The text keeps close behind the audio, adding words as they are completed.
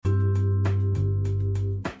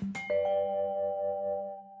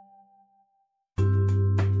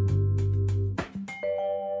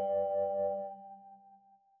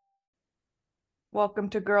Welcome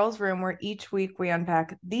to Girls' Room, where each week we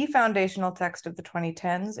unpack the foundational text of the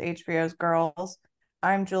 2010s, HBO's Girls.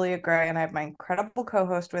 I'm Julia Gray, and I have my incredible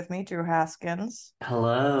co-host with me, Drew Haskins.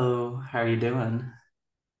 Hello, how are you doing?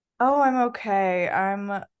 Oh, I'm okay.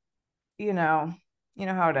 You know, you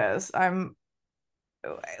know how it is.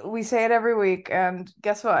 We say it every week, and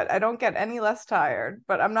guess what? I don't get any less tired,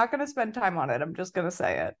 but I'm not going to spend time on it. I'm just going to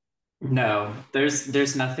say it. No,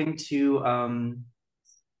 there's nothing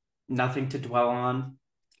to dwell on.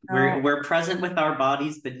 We're No, we're present with our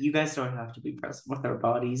bodies, but you guys don't have to be present with our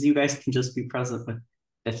bodies. You guys can just be present with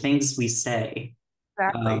the things we say.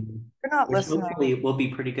 exactly. Um, You're not which listening. hopefully will be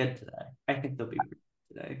pretty good today. I think they'll be pretty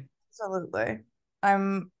good today. Absolutely.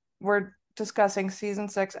 We're discussing season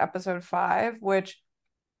 6, episode 5, which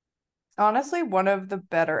honestly, one of the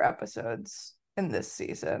better episodes in this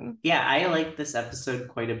season. Yeah, I like this episode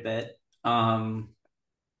quite a bit. Um,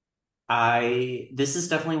 I this is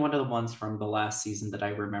definitely one of the ones from the last season that I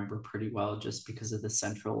remember pretty well just because of the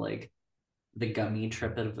central the gummy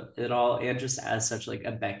trip of it all, and just as such like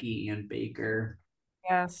a Becky and Baker,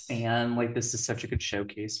 Yes, and like this is such a good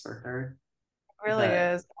showcase for her. it really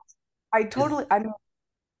That is. is, I mean,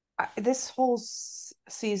 this whole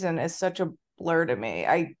season is such a blur to me.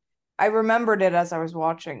 I remembered it as I was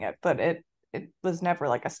watching it, but it was never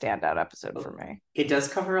like a standout episode for me. it does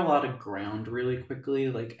cover a lot of ground really quickly.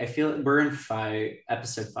 Like I feel we're in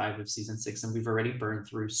episode 5 of season 6, and we've already burned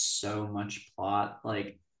through so much plot.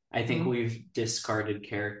 Like I think Mm. we've discarded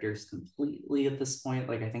characters completely at this point.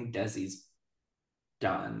 Like I think Desi's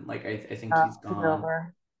done. Like I think he's It's gone.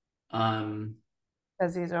 over. Um,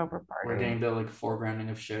 Desi's over we're party. getting the like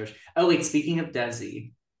foregrounding of shows. Oh wait, speaking of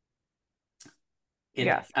Desi, it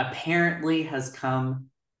Yes. apparently has come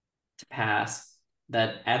to pass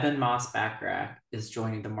that Evan Moss Backrack is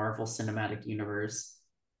joining the Marvel Cinematic Universe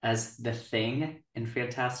as the Thing in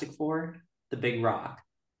Fantastic Four, the Big Rock.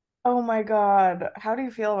 Oh my God. How do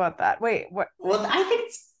you feel about that? Wait, what? Well, I think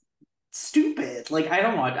it's stupid. Like I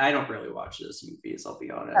don't really watch those movies, I'll be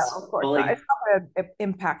No, honest. of But course not. It's like not going to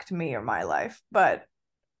impact me or my life, but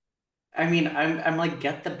I mean, I'm like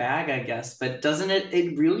get the bag, I guess, but doesn't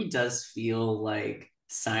it really does feel like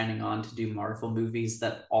signing on to do Marvel movies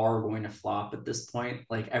that are going to flop at this point.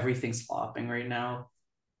 Like everything's flopping right now.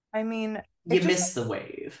 I mean, You it just miss the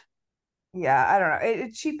wave. yeah, I don't know.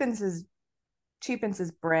 It cheapens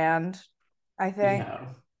his brand, I think.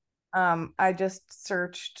 Yeah. I just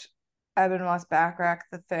searched Evan Moss Backrack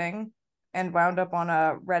the thing and wound up on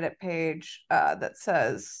a Reddit page that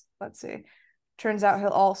says, let's see. Turns out he'll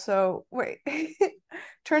also wait.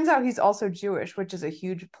 Turns out he's also Jewish, which is a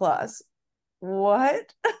huge plus.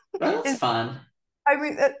 What? Well, that's Is fun. I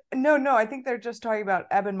mean, no, I think they're just talking about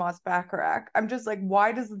Eben Moss Backrack. I'm just like,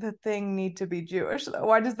 why does the thing need to be Jewish though?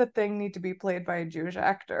 Why does the thing need to be played by a Jewish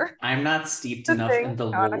actor? I'm not steeped The enough thing in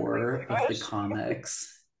the canonically lore of the Jewish.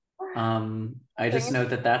 comics. The I just thing know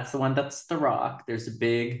that that's the one that's the Rock. There's a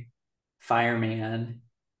big fireman,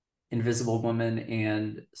 Invisible Woman,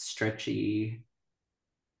 and I'm stretchy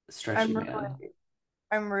man. really,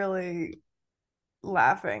 I'm really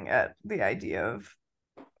laughing at the idea of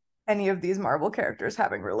any of these Marvel characters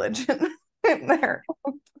having religion in there.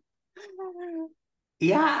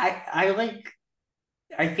 Yeah,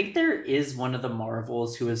 I think there is one of the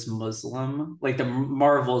Marvels who is Muslim, like the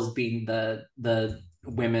Marvels being the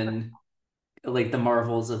women, like the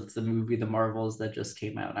Marvels of the movie, the Marvels that just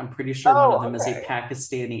came out. I'm pretty sure one of Oh, them is a okay.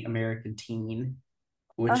 Pakistani American teen,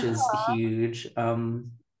 which is Uh-huh. huge.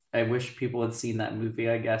 I wish people had seen that movie.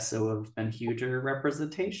 I guess it would have been huger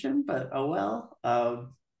representation, but oh well.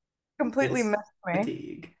 Completely It's missed me.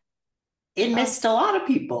 fatigue. It Oh, missed a lot of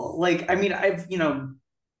people. Like, I mean,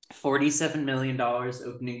 $47 million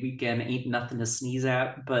opening weekend ain't nothing to sneeze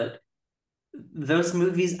at, but those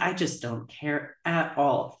movies, I just don't care at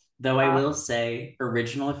all. Though I uh, will say,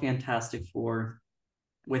 original Fantastic Four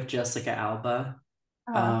with Jessica Alba,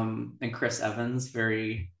 uh, and Chris Evans,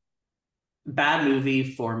 very bad movie,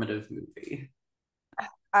 formative movie.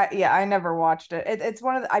 yeah, I never watched it. It's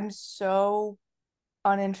one of I'm so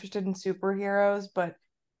uninterested in superheroes, but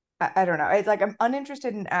I don't know. It's like I'm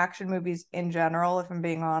uninterested in action movies in general, if I'm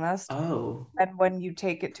being honest. Oh, And when you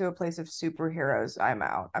take it to a place of superheroes, I'm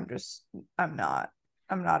out. I'm not,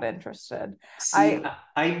 I'm not interested. see, I,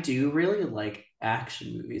 I do really like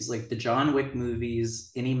action movies, like the John Wick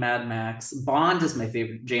movies, any Mad Max. Bond is my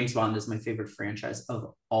favorite. James Bond is my favorite franchise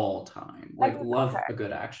of all time. I Like, mean, love okay. a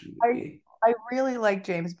good action I, movie. I really like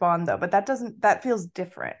James Bond though, but that feels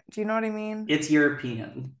different. Do you know what I mean? It's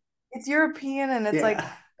European. It's European and it's like,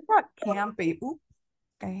 Yeah. it's not campy. Ooh,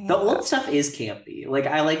 I The hate old that. stuff is campy. Like,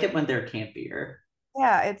 I like it when they're campier.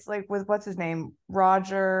 Yeah, it's like with what's his name?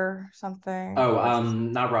 Roger something. Oh, What's his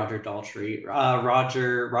not Roger Daltrey.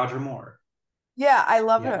 Roger Moore. Yeah, I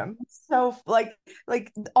love Yeah. him. So like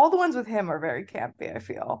all the ones with him are very campy, I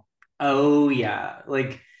feel. Oh yeah.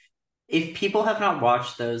 Like if people have not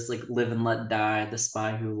watched those, like Live and Let Die, The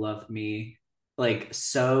Spy Who Loved Me, like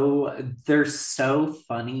they're so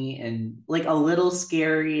funny and like a little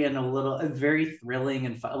scary and a little very thrilling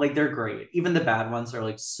and fun. Like they're great. Even the bad ones are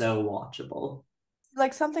like so watchable.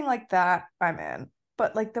 Like something like that, I'm in.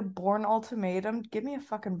 But like the Born Ultimatum, give me a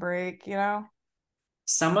fucking break, you know?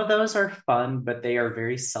 Some of those are fun, but they are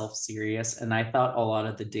very self-serious. And I thought a lot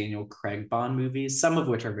of the Daniel Craig Bond movies, some of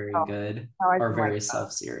which are very Oh, good, no, I are didn't like very that.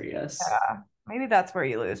 self-serious. Yeah. Maybe that's where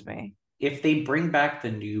you lose me. If they bring back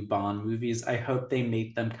the new Bond movies, I hope they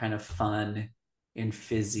make them kind of fun and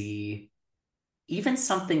fizzy, even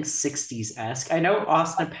something 60s esque. I know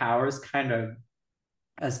Austin Powers kind of,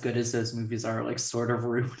 as good as those movies are, like sort of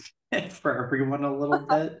ruined it for everyone a little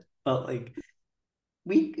bit, but like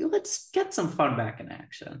we let's get some fun back in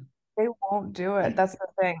action. They won't do it. That's the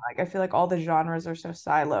thing. Like I feel like all the genres are so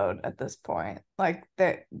siloed at this point. Like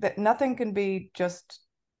that nothing can be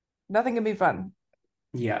fun.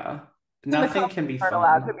 Yeah, Even the nothing comedies can be aren't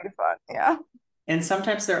allowed to fun. be fun. Yeah. And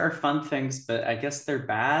sometimes there are fun things, but I guess they're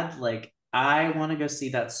bad. Like I want to go see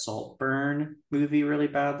that Saltburn movie really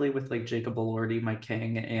badly with like Jacob Elordi, my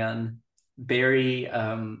king, and Barry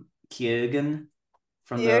Keoghan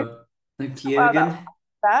from Yeah. the Wow, Keoghan.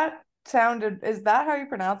 that sounded, is that how you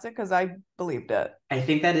pronounce it? Because I believed it. I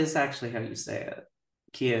think that is actually how you say it.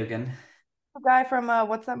 Keoghan. The guy from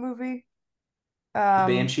what's that movie? The Um,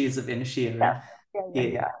 Banshees of yeah, Inisherin. yeah.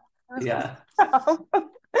 Yeah. He was good. Yeah.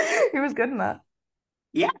 He was good in that.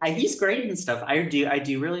 Yeah, he's great and stuff. I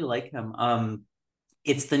do really like him.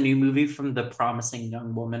 It's the new movie from the Promising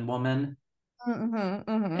Young Woman, Mm-hmm,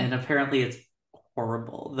 mm-hmm. and apparently it's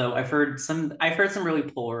horrible. Though I've heard some really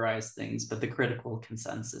polarized things, but the critical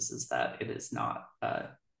consensus is that it is not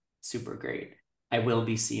super great. I will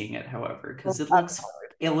be seeing it, however, because it looks Absolutely.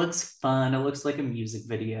 it looks fun. It looks like a music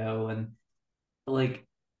video, and like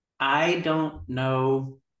I don't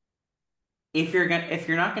know if you're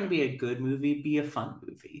not gonna be a good movie, be a fun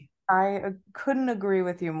movie. I couldn't agree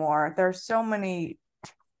with you more. There's so many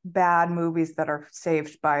bad movies that are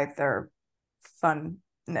saved by their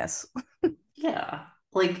funness. Yeah.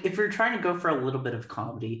 Like if you're trying to go for a little bit of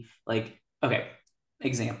comedy, like, okay,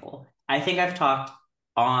 example. I think I've talked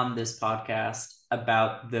on this podcast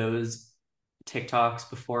about those TikToks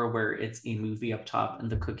before where it's a movie up top and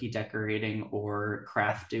the cookie decorating or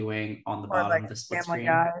craft doing on the Or bottom like of the split Family screen.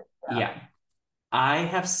 Guy. Yeah. Yeah. I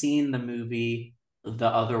have seen the movie The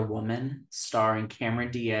Other Woman, starring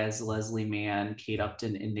Cameron Diaz, Leslie Mann, Kate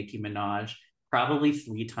Upton, and Nicki Minaj, probably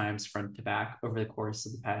 3 times front to back over the course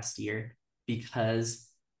of the past year because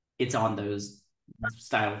it's on those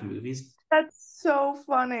style of movies. That's so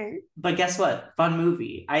funny. But guess what? Fun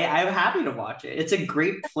movie. I'm happy to watch it. It's a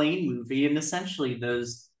great plain movie, and essentially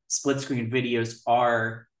those split screen videos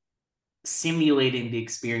are simulating the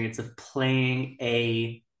experience of playing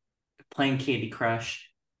Candy Crush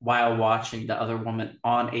while watching the other woman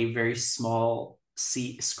on a very small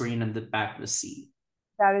seat screen in the back of the seat.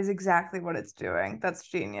 That is exactly what it's doing. That's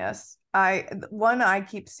genius. One I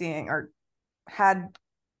keep seeing or had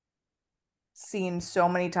seen so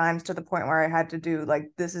many times to the point where I had to do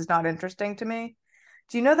like this is not interesting to me.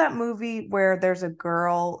 Do you know that movie where there's a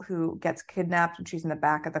girl who gets kidnapped and she's in the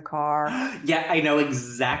back of the car? Yeah, I know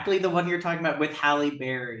exactly the one you're talking about with Halle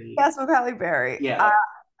Berry. Yes, with Halle Berry. Yeah.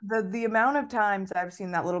 The amount of times I've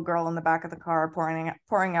seen that little girl in the back of the car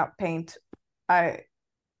pouring out paint, I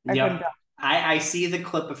I couldn't Yep. go. I see the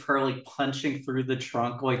clip of her like punching through the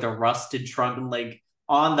trunk, like the rusted trunk, and like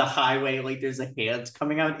on the highway, like there's a hand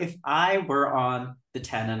coming out. If I were on the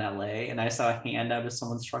 10 in LA and I saw a hand out of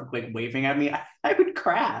someone's trunk, like waving at me, I would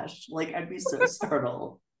crash. Like I'd be so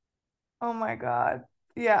startled. Oh my God.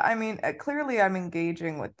 Yeah, I mean, clearly I'm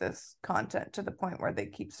engaging with this content to the point where they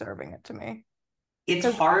keep serving it to me. It's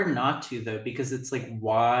Because hard not to though, because it's like,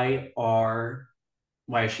 why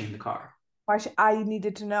is she in the car? I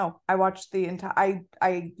needed to know. I watched the entire.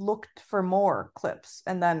 I looked for more clips,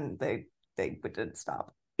 and then they didn't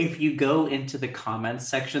stop. If you go into the comments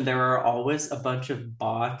section, there are always a bunch of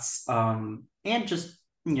bots, and just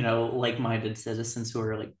like-minded citizens who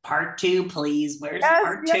are like, part two, please. Where's Yes,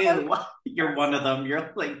 part yes, two? You're yes. one of them.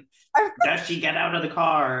 You're like, does she get out of the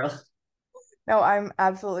car? No, I'm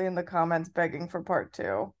absolutely in the comments begging for part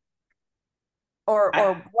two. I, Or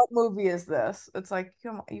what movie is this? It's like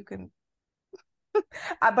you can.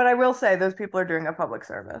 But I will say those people are doing a public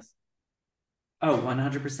service. oh,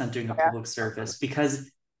 100% doing a Yeah. public service because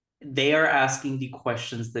they are asking the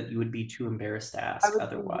questions that you would be too embarrassed to I ask would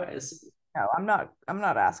be otherwise. no, I'm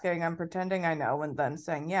not asking. I'm pretending I know and then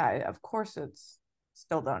saying, yeah, of course it's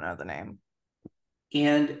still don't know the name.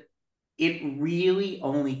 And it really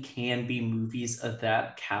only can be movies of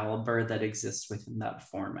that caliber that exist within that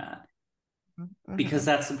format, because Mm-hmm.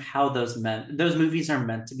 that's how those movies are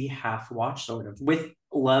meant to be half watched, sort of, with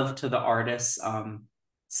love to the artists.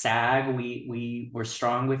 SAG, we were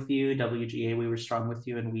strong with you. WGA, we were strong with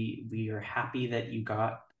you, and we are happy that you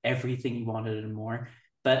got everything you wanted and more.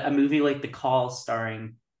 But a movie like The Call,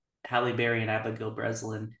 starring Halle Berry and Abigail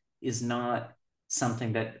Breslin, is not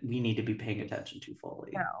something that we need to be paying attention to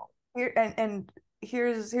fully. No. And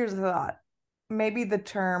here's the thought. Maybe the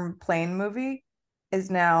term plain movie is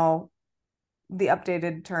now the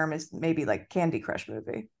updated term is maybe like Candy Crush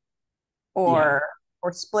movie Yeah,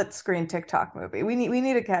 or split screen TikTok movie. We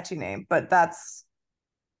need a catchy name, but that's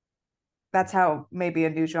how maybe a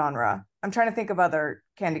new genre. I'm trying to think of other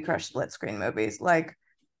Candy Crush split screen movies like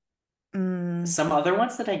some other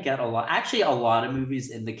ones that I get a lot, actually, a lot of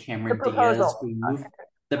movies in the The Cameron Diaz Proposal. groove.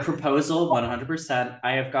 The Proposal, 100%.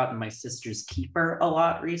 I have gotten My Sister's Keeper a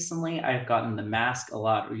lot recently. I have gotten The Mask a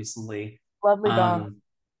lot recently. Lovely Bones. Um,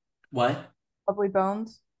 what? Lovely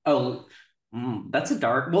Bones. Oh, that's a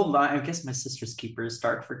dark. Well, I guess My Sister's Keeper is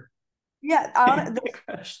dark for Yeah,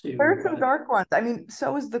 Crush too, there are some but dark ones. I mean,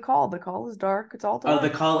 so is The Call. The Call is dark. It's all oh, The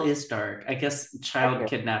dark. Call is dark. I guess Thank child you.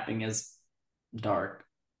 kidnapping is dark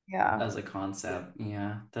Yeah, as a concept.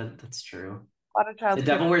 Yeah, that's true. a lot of The child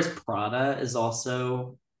Devil kidnapping. Wears Prada is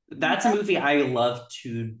also, that's a movie I love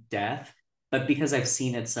to death, but because I've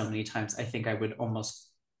seen it so many times, I think I would almost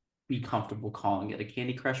be comfortable calling it a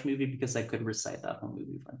Candy Crush movie because I could recite that whole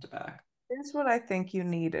movie front to back. Here's what I think you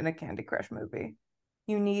need in a Candy Crush movie.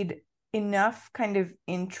 You need enough kind of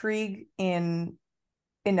intrigue in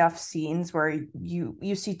enough scenes where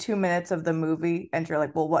you see 2 minutes of the movie and you're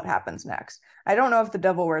like, well, what happens next? I don't know if The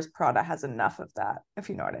Devil Wears Prada has enough of that, if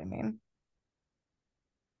you know what I mean.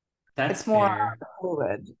 That's It's more fair.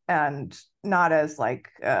 fluid and not as like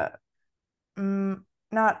not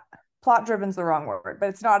plot driven's the wrong word, but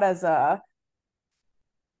it's not as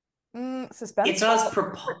It's not as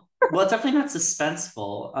suspenseful. well, it's definitely not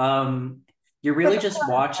suspenseful. You're But really that's just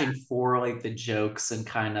watching for like the jokes and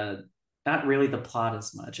kind of not really the plot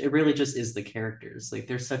as much. It really just is the characters. Like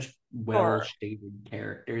they're such well sure. shaded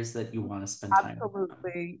characters that you want to spend time with them.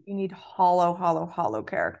 Absolutely. You need hollow, hollow, hollow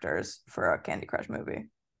characters for a Candy Crush movie.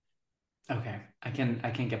 Okay, I can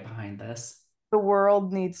get behind this. The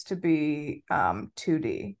world needs to be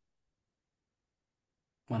 2D.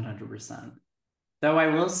 100%. Though I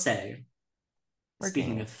will say, We're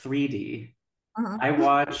speaking genius. of 3D, I Mhm.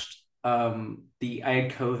 watched the I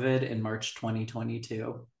had COVID in March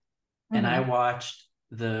 2022, and I Mhm. watched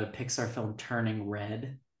the Pixar film Turning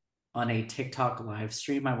Red on a TikTok live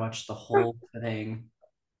stream. I watched the whole thing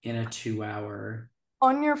in a 2 hour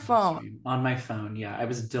On your phone. stream on my phone. Yeah, I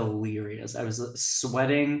was delirious. I was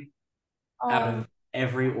sweating out Oh, of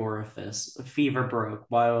every orifice. Fever broke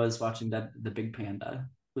while I was watching the Big Panda.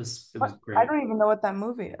 It was I great. don't even know what that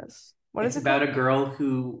movie is. What is It's it called? about a girl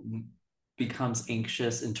who becomes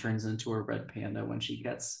anxious and turns into a red panda when she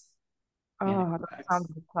gets panic Oh, that sounds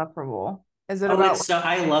attacks. insufferable. Is it Oh, about it's so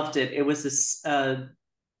I loved it. It was this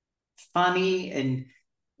funny and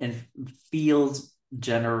feels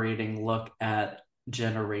generating look at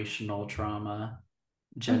generational trauma,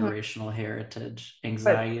 Mhm. generational heritage,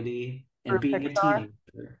 But anxiety, and through being a Pixar?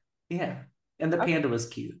 teenager. Yeah. And the Okay, panda was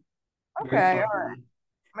cute, very okay, all right. fluffy.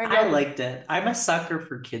 Maybe I I'll give. liked it. I'm a sucker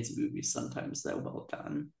for kids' movies sometimes, though. Well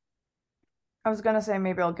done. I was gonna say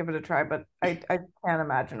maybe I'll give it a try, but I can't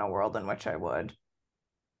imagine a world in which I would, The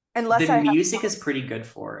unless I have. music is pretty good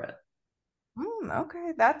for it.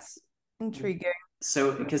 Okay, that's intriguing.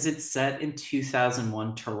 So, because it's set in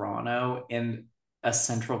 2001 Toronto, and a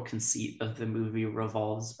central conceit of the movie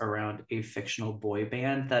revolves around a fictional boy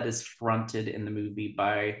band that is fronted in the movie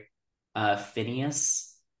by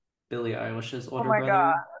Phineas, Billie Eilish's Oh older my God,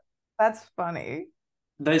 brother. that's funny.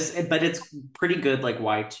 But it's pretty good, like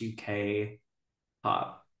Y2K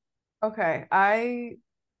pop. Okay,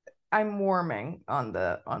 I'm warming on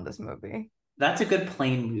the on this movie. That's a good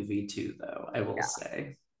plain movie too, though, I will Yeah.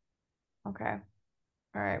 say. Okay.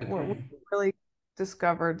 All right. We Okay. really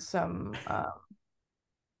discovered some.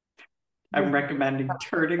 I'm We've recommending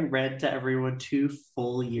Turning Red to everyone 2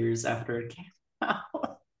 full years after it came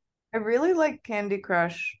out. I really like Candy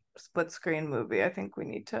Crush split screen movie. I think we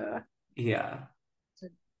need Yeah. to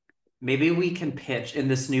Maybe we can pitch in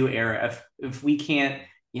this new era, if we can't,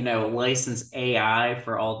 license AI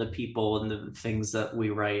for all the people and the things that we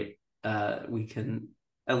write, we can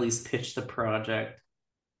at least pitch the project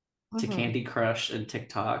to Hmm. Candy Crush and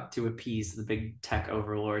TikTok to appease the big tech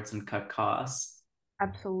overlords and cut costs.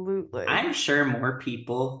 Absolutely. I'm sure more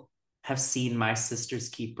people have seen My Sister's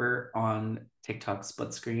Keeper on TikTok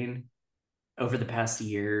split screen over the past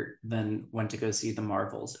year than went to go see the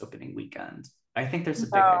Marvels opening weekend. I think there's a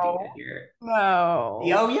big idea No. here. No.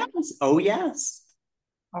 Oh yes. Oh yes.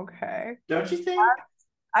 Okay. Don't you think?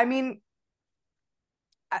 I mean,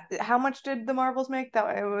 how much did the Marvels make?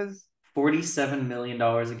 That it was $47 million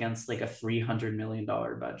against like a $300 million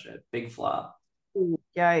budget. Big flop. ooh,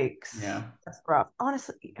 yikes. Yeah. That's rough.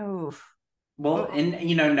 Honestly, oof. Well,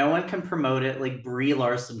 Mm, and no one can promote it. Like Brie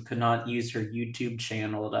Larson could not use her YouTube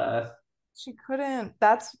channel to. she couldn't.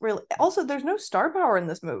 That's really also there's no star power in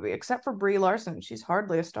this movie except for Brie Larson. She's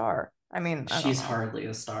hardly a star. I mean, I don't She's know. hardly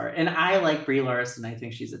a star, and I like Brie Larson. I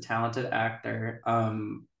think she's a talented actor.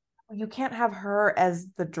 You can't have her as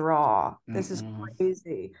the draw. This is Mm-mm.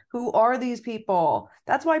 crazy. Who are these people?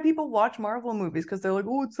 That's why people watch Marvel movies because they're like,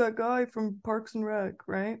 oh, it's that guy from Parks and Rec,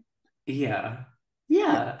 right? Yeah,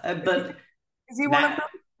 yeah, but Is he one of that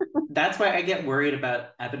them? that's why I get worried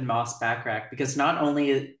about Eben Moss Backrack because not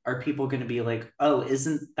only are people going to be like, oh,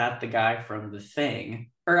 isn't that the guy from the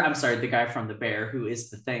Thing? Or I'm sorry, the guy from the Bear who is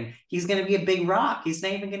the Thing. He's going to be a big rock. He's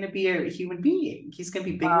not even going to be a human being. He's going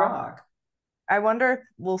to be Big Rock. I wonder if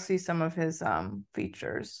we'll see some of his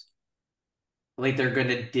features. Like they're going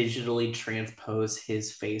to digitally transpose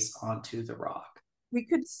his face onto the rock. We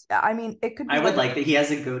could, I mean, it could I be would like a, like that he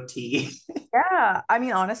has a goatee. yeah. I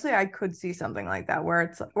mean, honestly, I could see something like that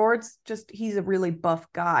where or it's just he's a really buff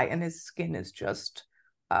guy and his skin is just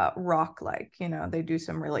rock like, they do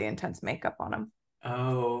some really intense makeup on him.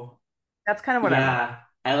 Oh, That's kind of what I want. yeah.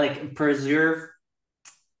 I like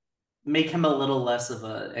make him a little less of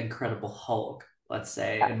an Incredible Hulk, let's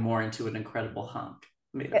say, and more into an Incredible Hunk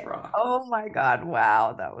made of rock. Oh my God.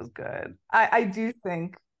 Wow, that was good. I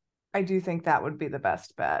do think that would be the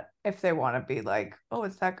best bet if they want to be like, oh,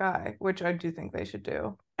 it's that guy, which I do think they should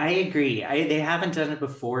do. I agree. They haven't done it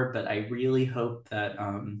before, but I really hope that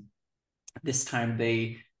this time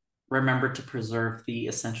they remember to preserve the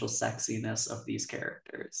essential sexiness of these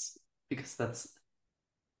characters because that's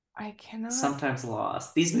I cannot. sometimes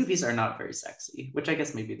lost. These movies are not very sexy, which I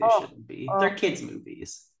guess maybe they Oh, shouldn't be. They're oh, kids'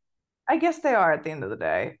 movies. I guess they are at the end of the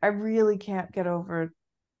day. I really can't get over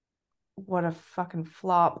what a fucking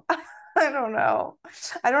flop. I don't know.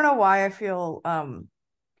 I don't know why I feel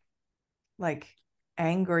like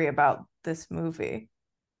angry about this movie.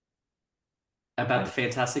 About the Like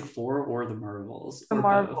Fantastic Four or the Marvels the or both.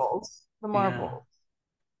 Marvels. The Yeah. Marvels.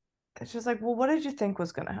 It's just like, well, what did you think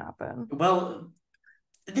was gonna happen? Well,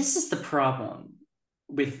 this is the problem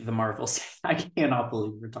with the Marvels. I cannot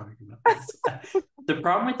believe we're talking about this. The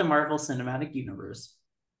problem with the Marvel Cinematic Universe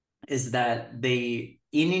is that they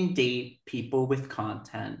inundate people with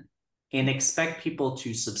content and expect people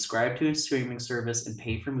to subscribe to a streaming service and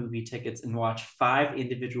pay for movie tickets and watch five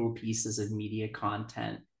individual pieces of media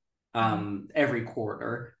content Mhm. every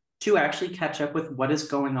quarter to actually catch up with what is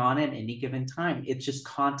going on at any given time. It's just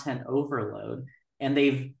content overload. And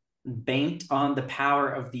they've banked on the power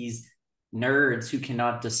of these nerds who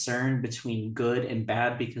cannot discern between good and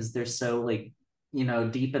bad because they're so like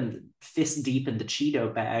deep in fist deep in the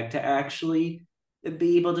Cheeto bag to actually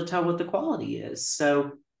be able to tell what the quality is.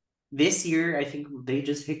 So this year, I think they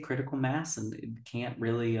just hit critical mass and it can't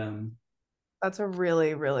really That's a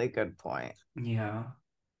really, really good point. yeah.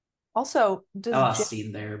 Also, I does lost Jim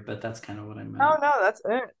steam there, but that's kind of what I Oh meant. no, that's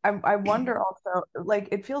it. I wonder also, like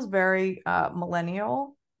it feels very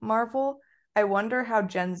millennial Marvel. I wonder how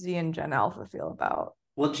Gen Z and Gen Alpha feel about.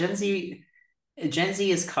 Well, Gen Z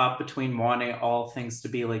is caught between wanting all things to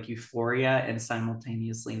be like Euphoria and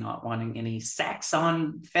simultaneously not wanting any sex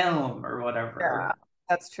on film or Yeah, whatever.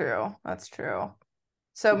 that's true. That's true.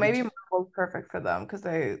 So maybe Which Marvel's perfect for them because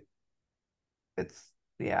it's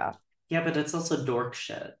yeah. yeah, but it's also dork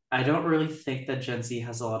shit. I don't really think that Gen Z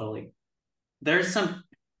has a lot of like. There's some,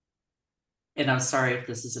 and I'm sorry if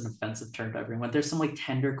this is an offensive term to everyone. There's some like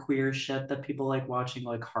tender queer shit that people like watching,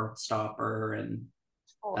 like Heartstopper and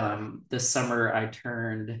Sure. this summer I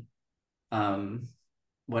turned um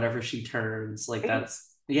whatever she turns like Maybe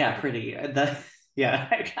that's yeah pretty that yeah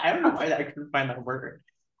I don't know why I couldn't find that word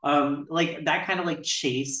like that kind of like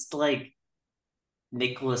chaste like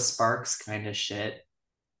Nicholas Sparks kind of shit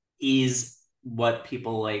is what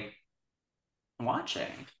people like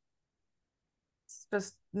watching. it's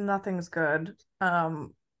just nothing's good.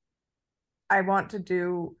 I want to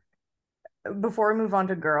do before we move on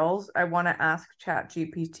to girls, I want to ask Chat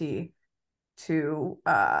GPT to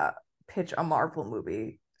pitch a Marvel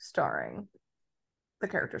movie starring the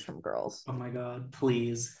characters from Girls. Oh my god,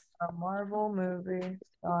 please. A Marvel movie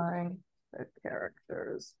starring the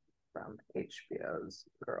characters from HBO's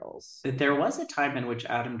Girls. There was a time in which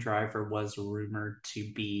Adam Driver was rumored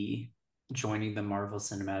to be joining the Marvel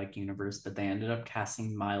Cinematic Universe, but they ended up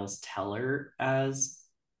casting Miles Teller as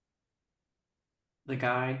the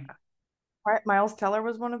guy. Right, Miles Teller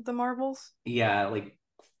was one of the Marvels. Yeah, like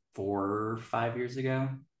 4 or 5 years ago.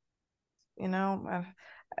 You know,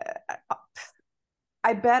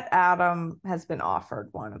 I bet Adam has been offered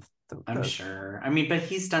one of I'm those. sure. I mean, but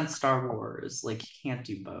he's done Star Wars. Like, he can't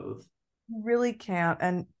do both. Really can't.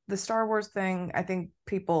 And the Star Wars thing, I think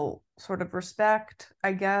people sort of respect,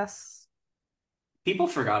 I guess. People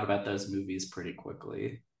forgot about those movies pretty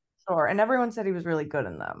quickly. Sure. And everyone said he was really good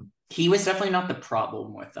in them. He was definitely not the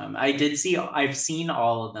problem with them. I've seen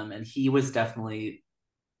all of them, and he was definitely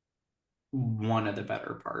one of the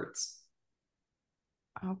better parts.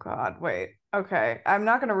 Oh God, wait. Okay. I'm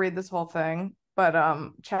not gonna read this whole thing, but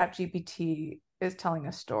ChatGPT is telling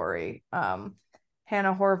a story. Hannah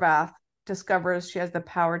Horvath discovers she has the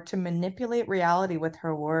power to manipulate reality with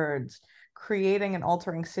her words, creating and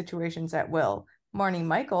altering situations at will. Marnie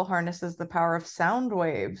Michael harnesses the power of sound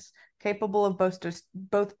waves, capable of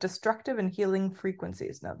both destructive and healing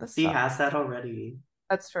frequencies. Now this He sucks. has that already.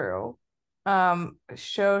 That's true.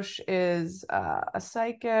 Shosh is a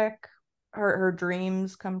psychic. Her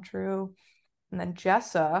dreams come true. And then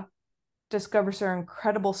Jessa discovers her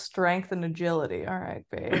incredible strength and agility. All right,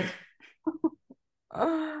 babe.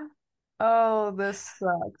 Oh, this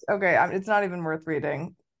sucks. Okay, it's not even worth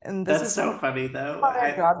reading. And this That's is so funny though. not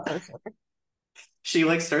a God person. She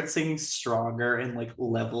like starts singing stronger and like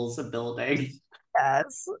levels a building.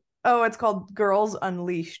 Yes. Oh, it's called Girls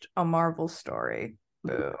Unleashed, a Marvel story.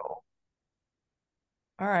 Boo.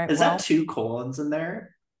 All right, Is that well, two colons in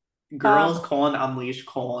there? uh, Girls colon unleashed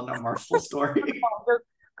colon a Marvel story.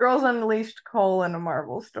 Girls Unleashed, colon, a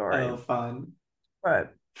Marvel Oh, story. fun.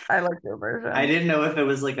 But I like your I version. didn't know if it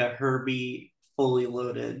was like a Herbie fully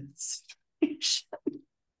loaded situation.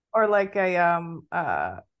 Or like a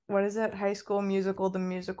what is it? High School Musical, the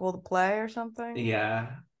musical, the play or something?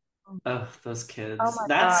 Yeah. Oh, those Oh kids. my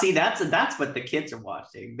God. That's what the kids are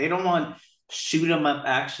watching. They don't want shoot 'em up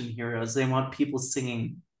action heroes. They want people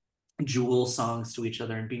singing Jewel songs to each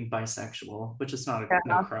other and being bisexual, which is not no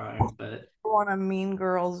Yeah. crime, but I want a Mean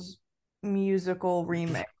Girls musical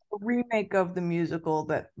remake. A remake of the musical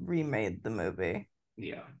that remade the movie.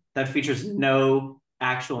 yeah, that features no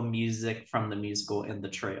actual music from the musical in the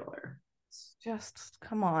trailer. It's just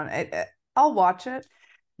come on. I'll watch it.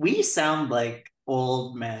 We sound like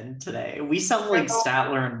old men today. We sound like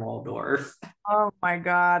Statler and Waldorf. Oh my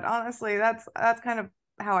God. Honestly, that's kind of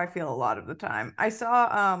how I feel a lot of the time. I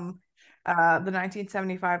saw the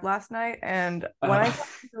 1975 last night, and when I Uh, tell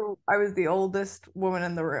you I was the oldest woman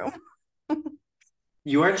in the room.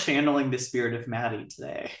 you are channeling the spirit of Maddie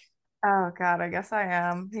today. Oh God, I guess I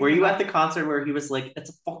am. Were He's you enough. at the concert where he was like, "It's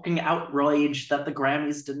a fucking outrage that the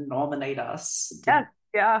Grammys didn't nominate us"? Yes,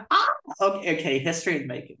 yeah. Okay, okay, history in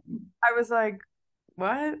making. I was like,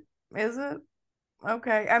 what is it?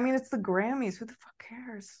 Okay. I mean, it's the Grammys. Who the fuck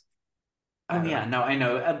cares? Oh I don't know. yeah, no, I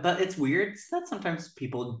know, but it's weird that sometimes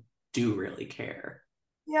people do really care.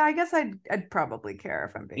 Yeah, I guess I'd probably care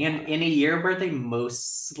if I'm being And honest. in a year where they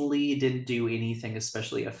mostly didn't do anything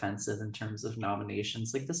especially offensive in terms of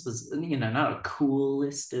nominations, like this was, not a cool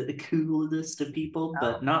list of people,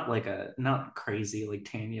 but not like not crazy like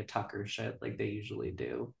Tanya Tucker shit like they usually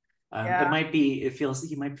do. Yeah, It feels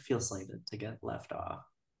you might feel slighted to get left off.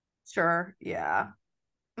 sure. Yeah.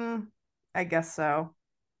 Mm, I guess so.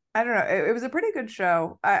 I don't know. It was a pretty good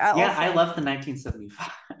show. I'll Yeah, I say. love the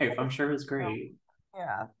 1975. I'm sure it was great.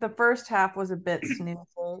 Yeah. The first half was a bit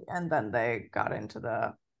snoozy, and then they got into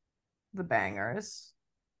the bangers.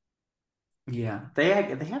 Yeah, they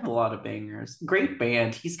have a lot of bangers. Great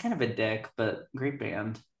band. He's kind of a dick, but great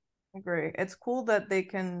band. I agree. It's cool that they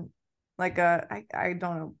can like I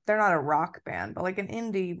don't know. They're not a rock band, but like an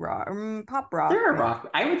indie rock, pop rock They're a band. rock.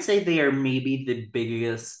 I would say they are maybe the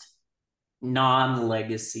biggest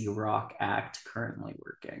non-legacy rock act currently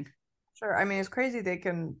working. Sure. I mean, it's crazy they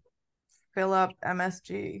can fill up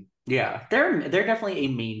MSG. Yeah, they're definitely a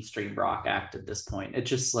mainstream rock act at this point. It's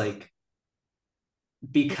just like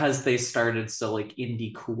because they started so like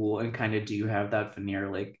indie cool and kind of do have that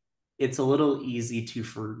veneer, like it's a little easy to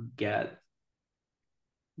forget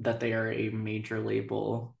that they are a major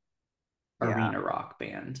label Yeah. arena rock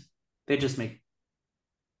band. They just make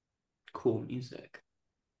cool music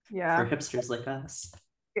for Yeah. hipsters like us.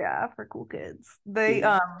 Yeah, for cool kids. They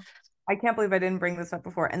Yeah. I can't believe I didn't bring this up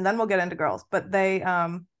before. And then we'll get into girls, but they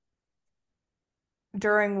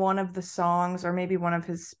during one of the songs or maybe one of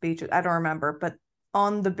his speeches, I don't remember, but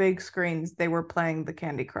on the big screens they were playing the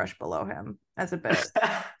Candy Crush below him as a bit.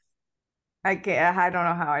 I don't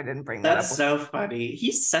know how I didn't bring that That's up. so funny.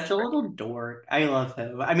 He's such a little dork. I love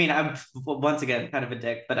him. I mean, I'm once again kind of a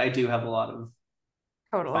dick, but I do have a lot of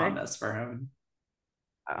Totally. fondness for him.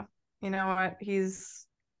 Oh, you know what? He's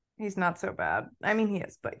not so bad. I mean, he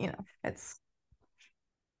is, but it's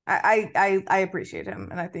I appreciate him,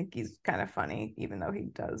 and I think he's kind of funny, even though he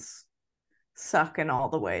does suck in all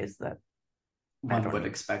the ways that I One don't would need.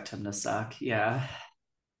 expect him to suck. Yeah.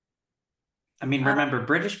 I mean, Uh, remember,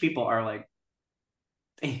 British people are like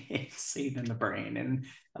insane in the brain. And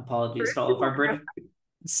apologies to all of our British.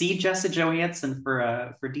 See Jessica Johansson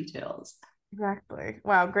for details. exactly.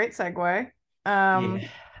 Wow, great segue. Yeah,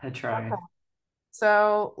 I Okay. try.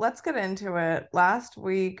 So let's get into it. Last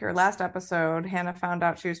week or last episode, Hannah found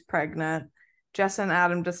out she was pregnant. Jess and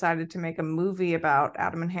Adam decided to make a movie about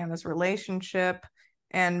Adam and Hannah's relationship,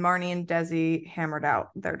 and Marnie and Desi hammered out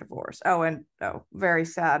their divorce. Oh, and very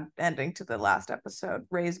sad ending to the last episode.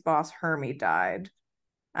 Ray's boss Hermie died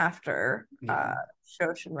after Yeah.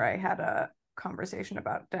 Shosh and Ray had a conversation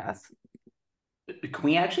about death. Can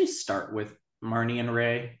we actually start with Marnie and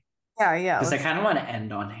Ray? Yeah, yeah, Because I let's. kind of want to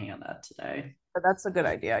end on Hannah today. That's a good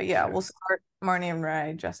idea. Yeah, Okay. we'll start Marnie and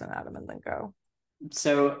Ray, Jess and Adam, and then go.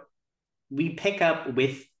 So we pick up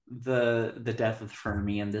with the death of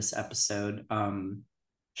Fermi in this episode.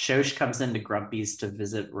 Shosh comes into Grumpy's to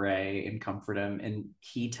visit Ray and comfort him, and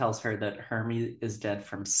he tells her that Hermie is dead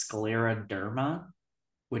from scleroderma,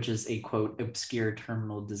 which is a quote obscure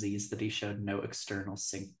terminal disease that he showed no external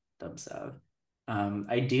symptoms of.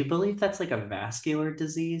 I do believe that's like a vascular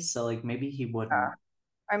disease, so like maybe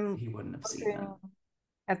I'm he wouldn't have seen it. looking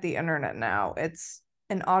at the internet now. It's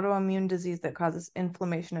an autoimmune disease that causes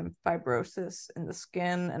inflammation and fibrosis in the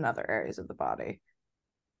skin and other areas of the body.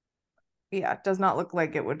 Yeah, it does not look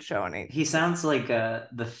like it would show any. He sounds like the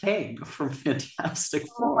Thing from Fantastic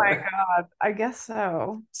Oh my Four. God, I guess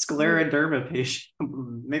so. He, Scleroderma patient.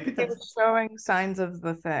 Maybe he that's was showing signs of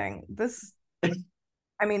the thing.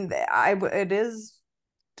 I mean, it is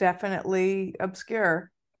definitely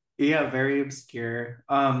obscure. yeah, very obscure.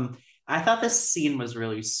 I thought this scene was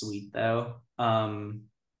really sweet though.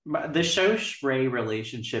 The show Ray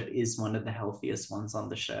relationship is one of the healthiest ones on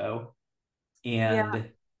the show, Yeah, and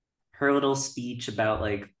her little speech about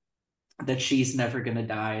like that she's never gonna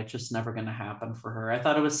die, it's just never gonna happen for her. I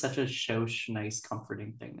thought it was such a nice,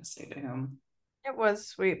 comforting thing to say to him. it was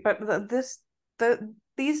sweet, but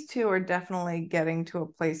these two are definitely getting to a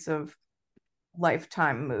place of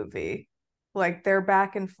Lifetime movie. Like their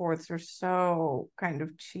back and forths are so kind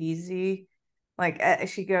of cheesy. Like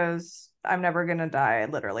she goes, "I'm never gonna die. I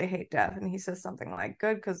literally hate death," and he says something like,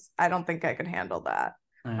 "Good, because I don't think I could handle that."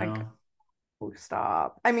 I Like, know. oh,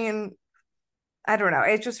 stop. I mean, I don't know.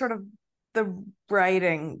 It's just sort of the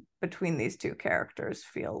writing between these two characters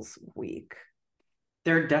feels weak.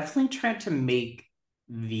 They're definitely trying to make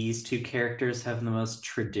these two characters have the most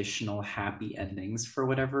traditional happy endings for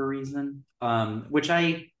whatever reason. Which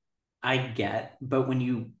I get, but when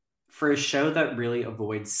you for a show that really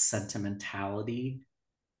avoids sentimentality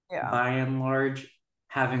Yeah, by and large,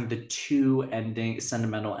 having the two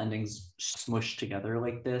sentimental endings smushed together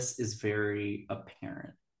like this is very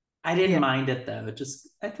apparent. I didn't yeah. mind it though. It just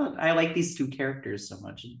I thought I like these two characters so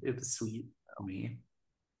much. It was sweet to me.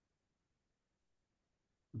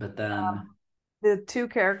 But then The two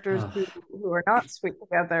characters ugh, who are not sweet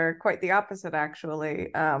together, quite the opposite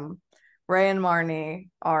actually. Ray and Marnie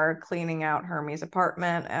are cleaning out Hermie's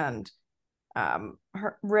apartment, and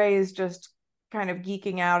Ray is just kind of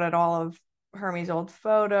geeking out at all of Hermie's old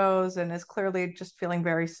photos and is clearly just feeling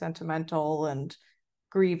very sentimental and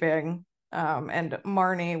grieving. And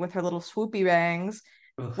Marnie, with her little swoopy bangs,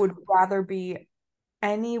 ugh. would rather be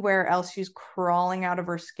anywhere else. She's crawling out of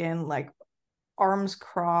her skin, like arms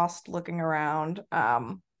crossed, looking around.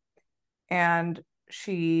 And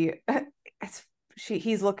she, it's,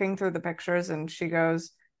 he's looking through the pictures, and she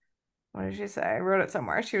goes, "What did she say?" I wrote it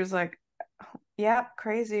somewhere. She was like, "Yeah,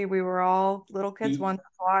 crazy. We were all little kids once,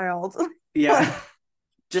 wild." Like, Yeah,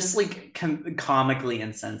 just like comically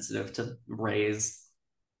insensitive to Ray's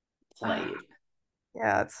plight.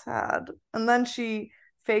 yeah, it's sad. And then she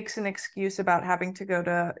fakes an excuse about having to go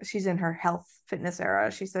to, she's in her health fitness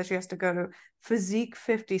era. She says she has to go to Physique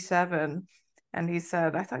 57. And he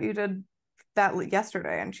said, "I thought you did that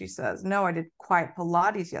yesterday." And she says, "No, I did quiet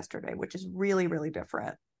Pilates yesterday," which is really, really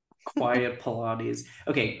different. Quiet Pilates.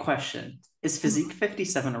 Okay, question. Is Physique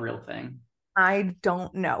 57 a real thing? I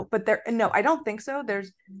don't know, but no, I don't think so.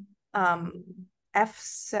 There's um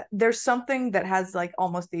there's something that has like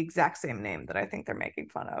almost the exact same name that I think they're making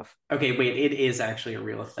fun of. Okay, wait, it is actually a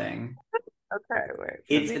real thing. Okay, wait.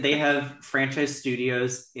 It's Busy they Christmas, have franchise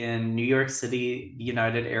studios in New York City, the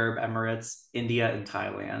United Arab Emirates, India, and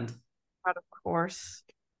Thailand. of course.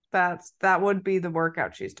 That would be the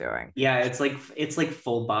workout she's doing. Yeah, it's like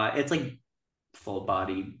full body. It's like full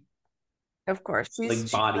body, Of course, like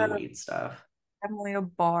she's body weight stuff. definitely a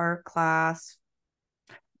bar class.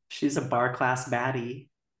 She's a bar class baddie.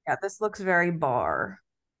 Yeah, this looks very bar.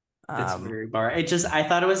 It's Um, very bar. It just I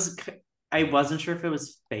thought it was I wasn't sure if it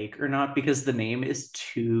was fake or not because the name is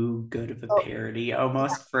too good of a oh, parody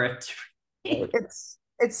almost for it to be.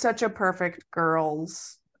 it's such a perfect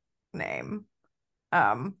girl's name.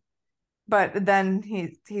 Um, but then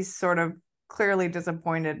he's sort of clearly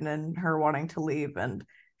disappointed in her wanting to leave, and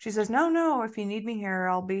she says, "No, no, if you need me here,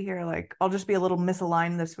 I'll be here. Like, I'll just be a little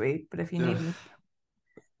misaligned this week, but if you need Ugh. me,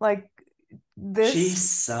 like She this,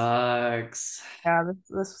 sucks. yeah,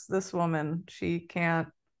 this woman, she can't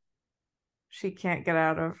get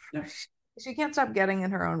out of, she can't stop getting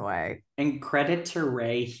in her own way. And credit to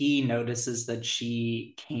Ray, he notices that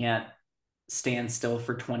she can't stand still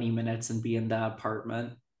for 20 minutes and be in the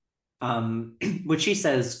apartment. Which he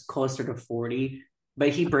says closer to 40, but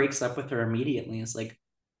he breaks up with her immediately. It's like,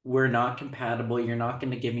 we're not compatible. You're not going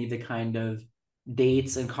to give me the kind of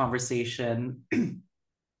dates and conversation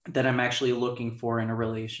that I'm actually looking for in a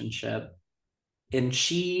relationship. And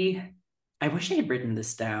I wish I had written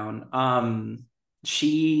this down.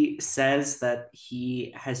 She says that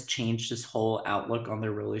he has changed his whole outlook on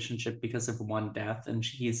their relationship because of one death, and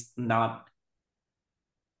he's not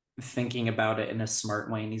thinking about it in a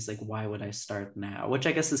smart way. And he's like, why would I start now? Which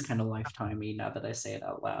I guess is kind of lifetimey now that I say it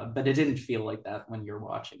out loud, but it didn't feel like that when you're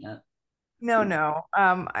watching it. No, no.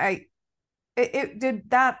 It did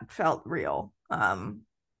that felt real.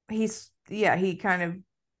 He kind of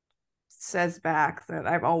says back that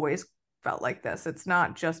I've always felt like this. It's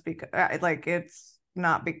not just because like it's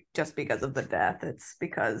not just because of the death. It's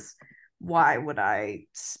because why would I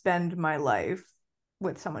spend my life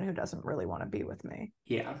with someone who doesn't really want to be with me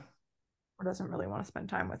Yeah, or doesn't really want to spend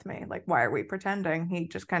time with me? Like, why are we pretending? He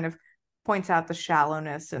just kind of points out the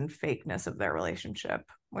shallowness and fakeness of their relationship,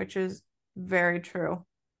 which is very true.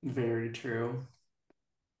 very true.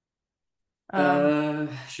 Um,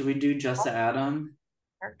 Should we do Just Adam?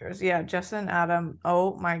 Characters, yeah, Jess and Adam.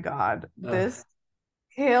 Oh my God, Ugh. this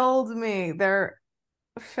killed me. They're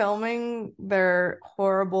filming their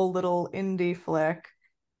horrible little indie flick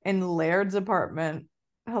in Laird's apartment.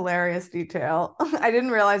 Hilarious detail. I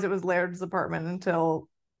didn't realize it was Laird's apartment until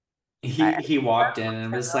He I he walked in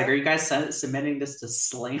and was like, "Are you guys submitting this to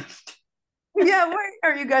Slam?" yeah, wait,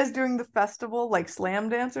 are you guys doing the festival like slam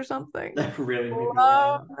dance or something? That really made me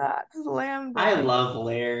Love laugh. that slam I dance. love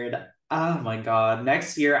Laird. Oh my god!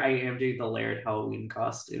 Next year I am doing the Laird Halloween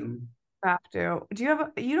costume. Have to.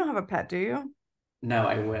 You don't have a pet, do you? No,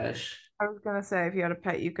 I wish. I was gonna say if you had a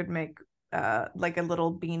pet, you could make like a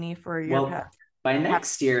little beanie for your pet. Well, by Have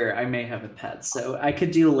next year I may have a pet, so I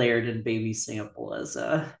could do Laird and Baby Sample as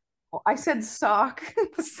a I said sock.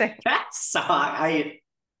 Same. sock. I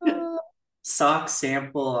sock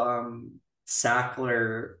sample.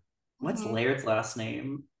 Sackler. What's Mhm. Laird's last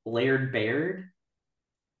name? Laird Baird.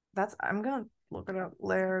 I'm gonna look it up.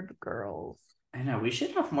 Laird girls. I know we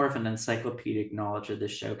should have more of an encyclopedic knowledge of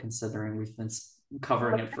this show, considering we've been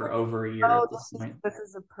covering it for over a year Oh, at this point. this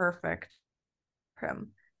is a perfect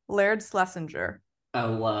him. Laird Schlesinger. I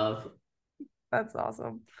love. That's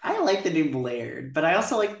awesome. I like the name Laird, but I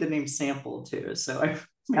also like the name Sample too. So I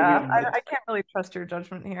maybe I'm I with. can't really trust your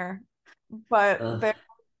judgment here, but Ugh. they're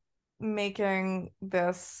making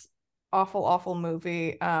this awful, awful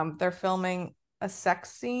movie. They're filming a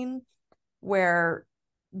sex scene where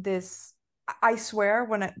this, I swear,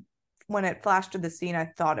 when it flashed to the scene, I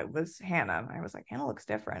thought it was Hannah. And I was like, Hannah looks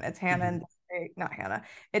different. It's Hannah and not Hannah.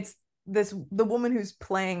 It's the woman who's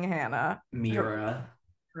playing Hannah. Her, Mira.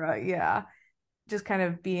 yeah, just kind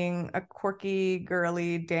of being a quirky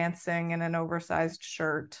girly dancing in an oversized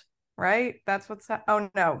shirt, right? That's oh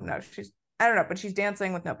no, no, she's I don't know, but she's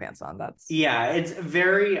dancing with no pants on. That's Yeah, it's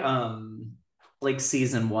very like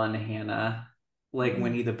season one Hannah, like Mhm.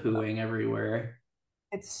 Winnie the Poohing everywhere.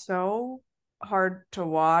 It's so hard to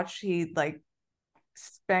watch. He like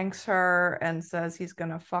spanks her and says he's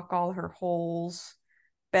gonna fuck all her holes,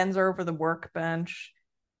 bends her over the workbench,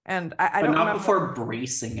 and I But don't not remember. before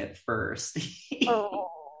bracing it first. Oh,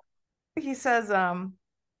 he says,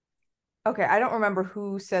 okay, I don't remember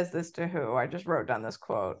who says this to who. I just wrote down this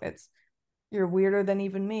quote. It's you're weirder than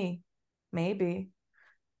even me. Maybe.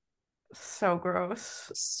 So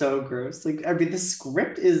gross. So gross. Like, I mean, the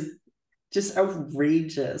script is just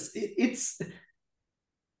outrageous. It's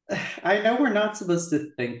I know we're not supposed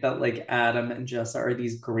to think that like Adam and Jessa are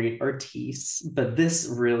these great artistes, but this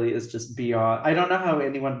really is just beyond. I don't know how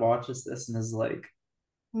anyone watches this and is like,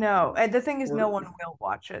 No, and the thing is, no one we're will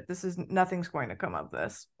watch it. This is nothing's going to come of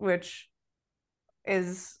this, which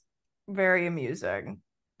is very amusing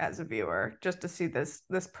as a viewer, just to see this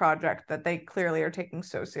project that they clearly are taking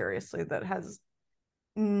so seriously that has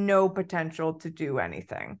no potential to do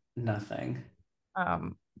anything. nothing.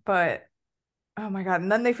 But oh my God.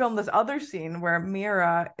 And then they filmed this other scene where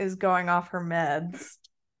Mira is going off her meds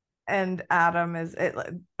and Adam is it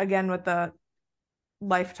again with the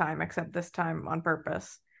lifetime, except this time on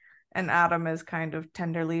purpose. And Adam is kind of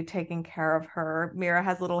tenderly taking care of her. Mira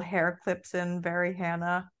has little hair clips in, very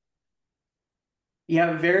Hannah.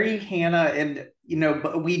 Yeah, very Hannah, and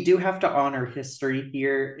but we do have to honor history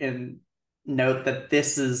here and note that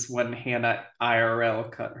this is when Hannah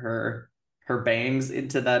IRL cut her bangs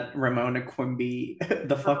into that Ramona Quimby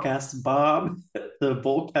the fuck ass bob, the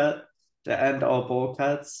bowl cut to end all bowl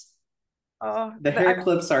cuts. Oh, The hair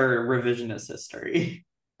clips are revisionist history.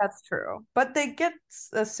 that's true. But they get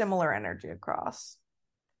a similar energy across.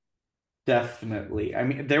 Definitely. I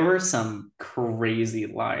mean, there were some crazy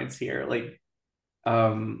lines here. Like,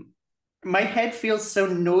 um, my head feels so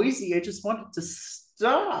noisy. I just want it to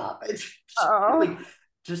stop. Oh, Like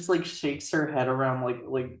just like shakes her head around like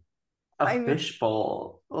a I mean,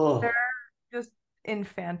 fishbowl. they're Oh, just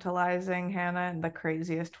infantilizing Hannah in the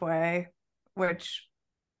craziest way, which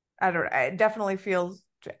I don't. It definitely feels.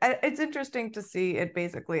 It's interesting to see it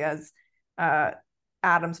basically as uh,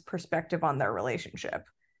 Adam's perspective on their relationship.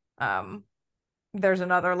 Um, there's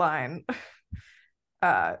another line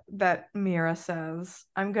that Mira says,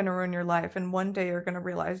 "I'm gonna ruin your life, and one day you're gonna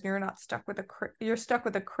realize you're not stuck with you're stuck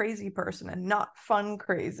with a crazy person and not fun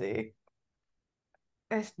crazy."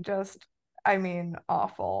 It's just, I mean,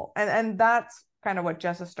 awful, and that's kind of what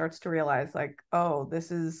Jessa starts to realize, like, oh,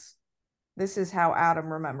 this is how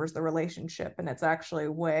Adam remembers the relationship, and it's actually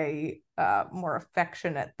way more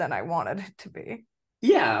affectionate than I wanted it to be.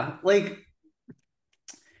 yeah. Like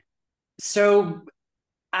so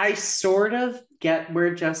I sort of get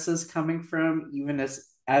where Jess is coming from, even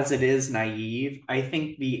as it is naive. I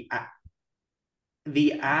think the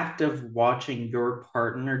act of watching your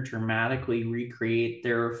partner dramatically recreate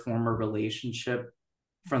their former relationship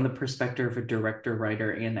from the perspective of a director,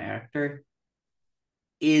 writer, and actor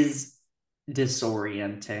is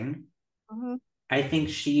disorienting. Mhm. I think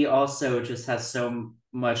she also just has so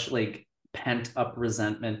much like pent up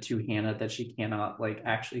resentment to Hannah that she cannot like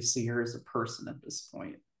actually see her as a person at this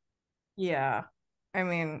point. Yeah. I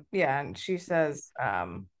mean, yeah, and she says,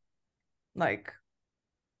 like,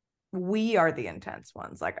 we are the intense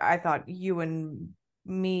ones. Like, I thought you and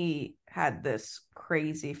me had this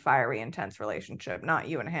crazy, fiery, intense relationship, not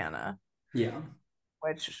you and Hannah. Yeah.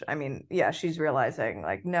 Which, I mean, yeah, she's realizing,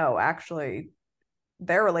 like, no, actually,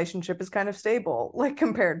 their relationship is kind of stable, like,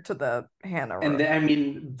 compared to the Hannah And Rose. I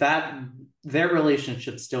mean that their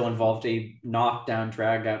relationship still involved a knockdown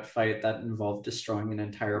drag out fight that involved destroying an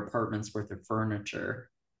entire apartment's worth of furniture.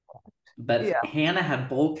 But Yeah, Hannah had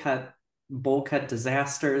bowl cut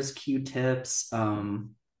disasters, Q-tips, that,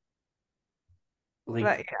 like yeah,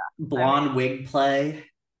 I mean, blonde wig play.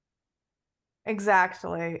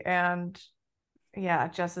 exactly. And yeah,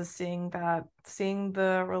 Jess is seeing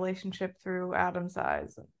the relationship through Adam's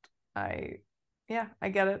eyes. And I, yeah, I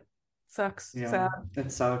get it. Sucks. Yeah, Sad.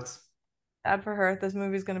 it sucks. Sad for her. This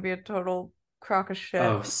movie's gonna be a total crock of shit.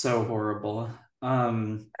 Oh, so horrible.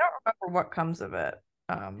 Um, I don't remember what comes of it.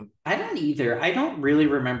 I don't either. I don't really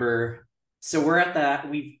remember. So we're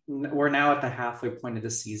now at the halfway point of the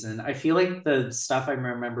season. I feel like the stuff I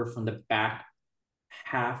remember from the back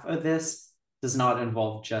half of this does not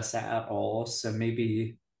involve Jessa at all. So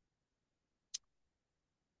maybe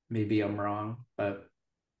I'm wrong. But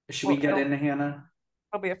should we well, get into Hannah?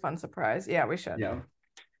 it'll be a fun surprise. Yeah, we should. Yeah.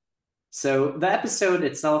 So the episode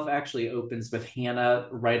itself actually opens with Hannah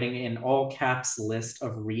writing in all caps list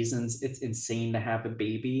of reasons it's insane to have a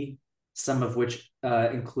baby, some of which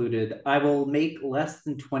included I will make less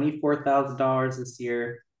than $24,000 this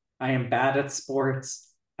year. I am bad at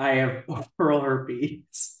sports. I have oral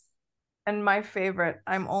herpes. And my favorite,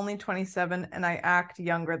 I'm only 27 and I act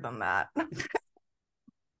younger than that.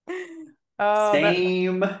 Oh, that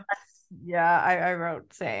Same. yeah, I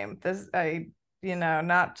wrote same.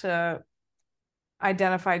 Not to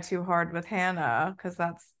identify too hard with Hannah because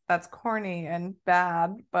that's corny and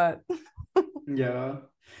bad, but Yeah.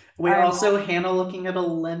 Wait, I'm also Hannah looking at a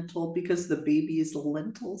lentil because the baby is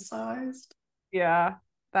lentil sized. yeah,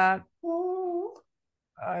 that Oh.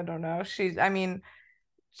 I don't know. I mean,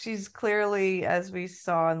 she's clearly, as we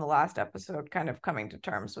saw in the last episode, kind of coming to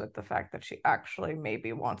terms with the fact that she actually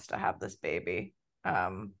maybe wants to have this baby.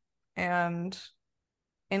 Um, and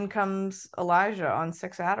in comes Elijah on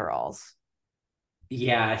 6 Adderalls.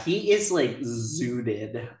 Yeah, he is like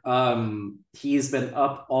zooted. He's been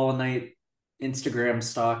up all night Instagram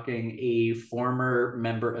stalking a former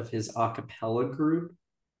member of his a cappella group,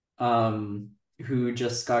 who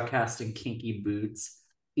just got cast in Kinky Boots,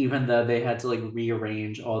 even though they had to like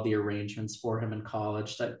rearrange all the arrangements for him in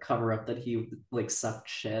college to cover up that he like sucked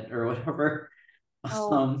shit or whatever.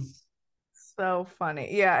 Oh, Um, so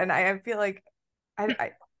funny. Yeah, and I feel like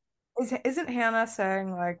I isn't Hannah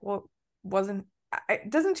saying like, well, wasn't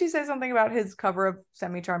doesn't she say something about his cover of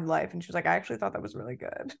Semi Charmed Life? And she was like, I actually thought that was really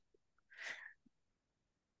good.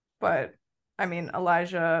 But I mean,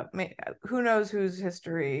 Elijah, who knows whose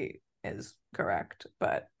history is correct,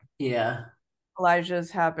 but yeah,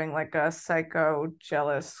 Elijah's having like a psycho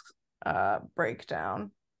jealous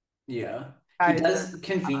breakdown. yeah. He Guys are does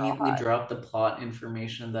conveniently hot. drop the plot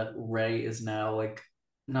information that Ray is now like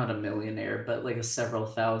not a millionaire, but like a several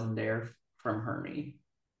thousandaire from Hermie.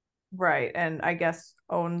 Right, and I guess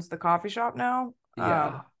owns the coffee shop now.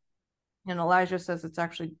 Yeah. And Elijah says it's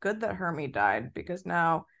actually good that Hermie died because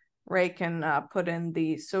now Ray can put in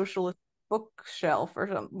the socialist bookshelf or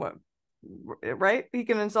something. What, right? He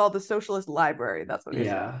can install the socialist library. That's what he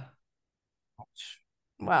said. Yeah.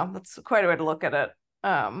 Wow, that's quite a way to look at it.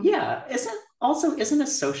 Um, Yeah. Isn't a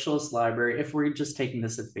socialist library, if we're just taking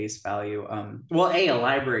this at face value, well, a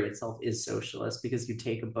library itself is socialist because you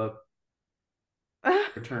take a book,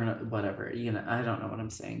 return it, whatever, I don't know what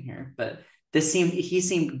I'm saying here, but he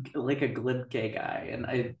seemed like a glib gay guy,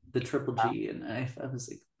 and the triple G, and I was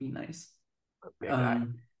like, be nice. big guy.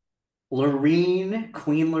 Um,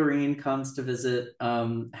 Queen Lorene comes to visit,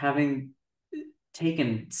 having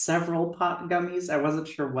taken several pot gummies. I wasn't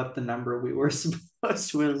sure what the number we were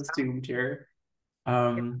supposed to assume here.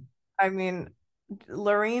 Um, I mean,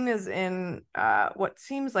 Lorene is in what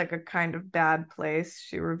seems like a kind of bad place.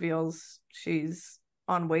 She reveals she's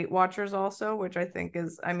on Weight Watchers also, which I think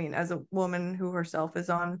is, I mean, as a woman who herself is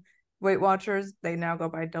on Weight Watchers, they now go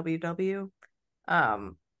by WW.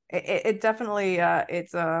 Um, it definitely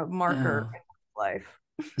it's a marker oh. in life.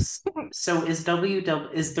 So is the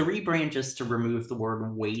rebrand just to remove the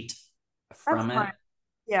word weight That's from fine. it?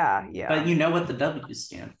 Yeah, But yeah, you know what the W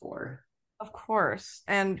stand for. of course.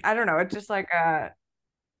 And I don't know, it's just like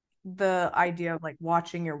the idea of like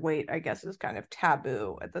watching your weight, I guess, is kind of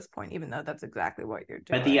taboo at this point, even though that's exactly what you're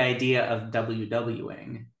But the doing. idea of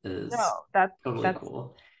WWing is No, that's totally that's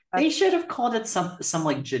cool. They that's should have called it some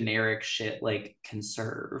like generic shit like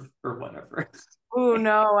conserve or whatever. oh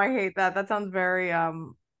no, I hate that. That sounds very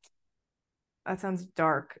that sounds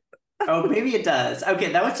dark. Oh, maybe it does.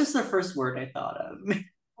 Okay, that was just the first word I thought of.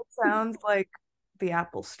 It sounds like the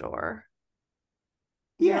Apple Store.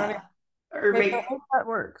 You know what I mean? Yeah. Or Maybe that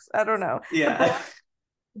works. I don't know. The yeah.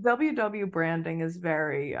 brand WW branding is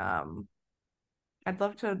very I'd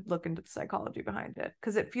love to look into the psychology behind it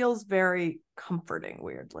because it feels very comforting,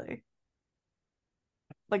 weirdly.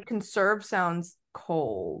 Like conserve sounds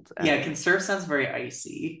cold Yeah, and conserve sounds very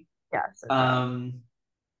icy. yes, it does. Um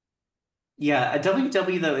yeah, a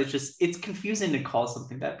WW though is just it's confusing to call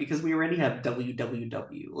something that because we already have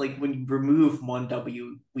WWW. Like when you remove one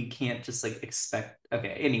W, we can't just like expect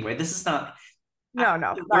okay, anyway, this is not No,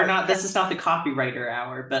 no, we're sorry. not Yeah, this is not the copywriter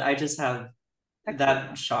hour, but I just have excellent.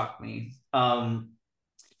 that shocked me.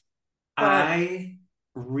 But I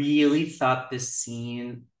really thought this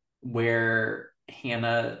scene where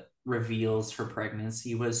Hannah reveals her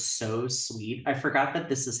pregnancy was so sweet. I forgot that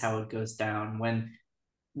this is how it goes down when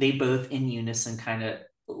they both in unison kind of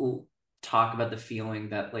talk about the feeling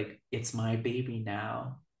that like it's my baby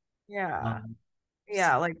now. yeah, Um,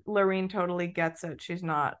 yeah, like Lorene totally gets it. She's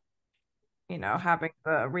not, having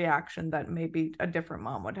the reaction that maybe a different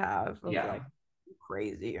mom would have of yeah, like,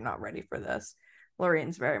 crazy, you're not ready for this.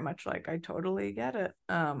 Lorene's very much like, I totally get it.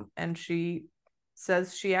 And she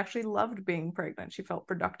says she actually loved being pregnant. She felt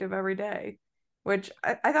productive every day, which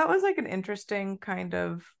I thought was like an interesting kind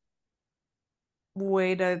of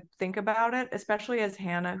way to think about it, especially as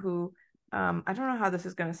Hannah, who I don't know how this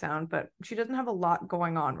is going to sound, but she doesn't have a lot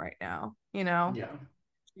going on right now, yeah,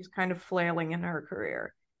 She's kind of flailing in her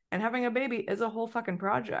career. And having a baby is a whole fucking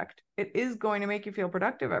project. It is going to make you feel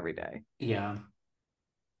productive every day. yeah.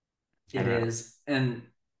 I It don't know. is, and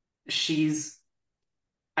she's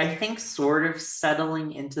I think sort of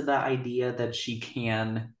settling into the idea that she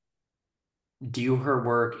can do her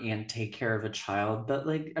work and take care of a child, but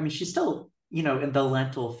like I mean she's still in the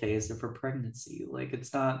lentil phase of her pregnancy. Like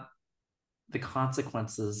it's not the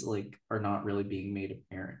consequences like are not really being made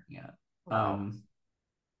apparent yet. No. Um,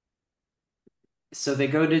 so they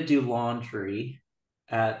go to do laundry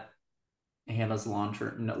at Hannah's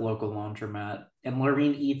local laundromat, and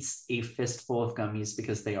Lorene eats a fistful of gummies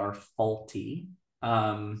because they are faulty.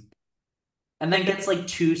 Um, and then And gets like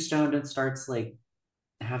too stoned and starts like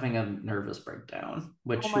having a nervous breakdown.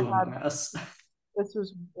 oh Which my who God, among us? this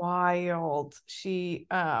was wild.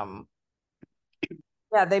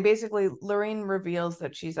 Yeah, they basically Lorene reveals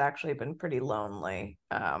that she's actually been pretty lonely.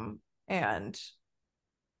 And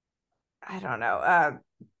I don't know.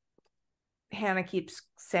 Hannah keeps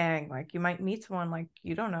saying like you might meet someone, like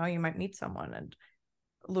you don't know, you might meet someone, and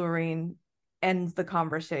Lorene ends the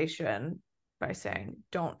conversation by saying,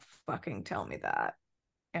 "Don't fucking tell me that,"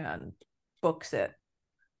 and books it.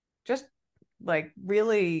 Just like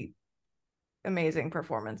really amazing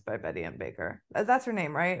performance by Betty and Baker. That's her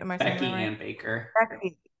name, right? Am I saying that Becky right? Ann Baker.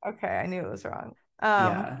 Becky. Okay, I knew it was wrong.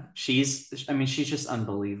 Yeah, I mean, she's just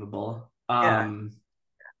unbelievable. Yeah,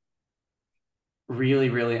 Really,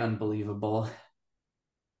 really unbelievable.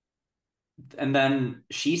 And then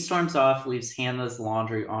she storms off, leaves Hannah's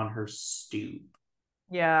laundry on her stoop.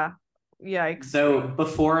 yeah. Yikes. Though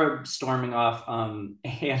before storming off,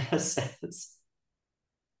 Hannah says,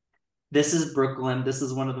 "This is Brooklyn. This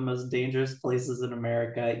is one of the most dangerous places in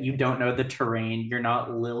America. You don't know the terrain. You're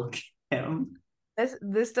not Lil Kim."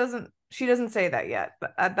 This doesn't she doesn't say that yet,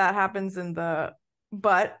 but that happens in the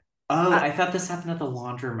but Oh, uh, I thought this happened at the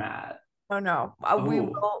laundromat. oh no. Oh,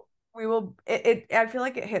 We will it I feel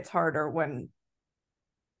like it hits harder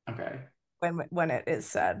okay. when it is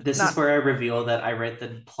said. This is Not where I reveal that I write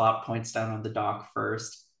the plot points down on the doc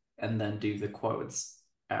first and then do the quotes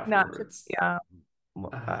not to afterwards. be Uh,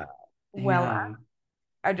 uh well damn.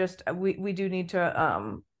 I just we do need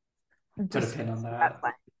to Put a pin discuss on that that.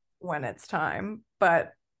 like when it's time.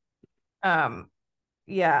 But um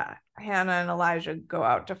yeah, Hannah and Elijah go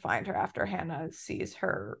out to find her after Hannah sees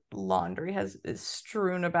her laundry has is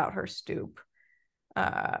strewn about her stoop.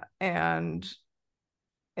 And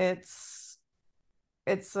it's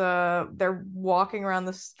they're walking around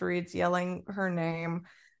the streets yelling her name.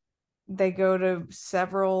 They go to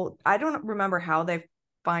several, I don't remember how they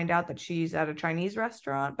find out that she's at a Chinese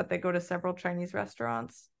restaurant, but they go to several Chinese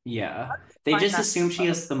restaurants. Yeah. They Find just that. assume she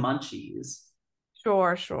has the munchies.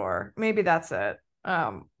 Sure, sure. Maybe that's it.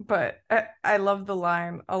 But I love the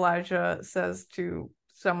line Elijah says to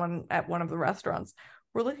someone at one of the restaurants.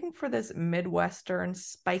 We're looking for this Midwestern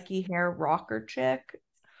spiky hair rocker chick.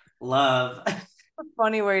 Love. A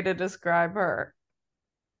funny way to describe her.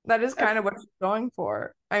 That is kind of what she's going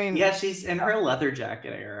for. I Yeah, mean, she's in her leather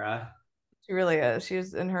jacket era. she really is.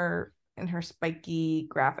 She's in her spiky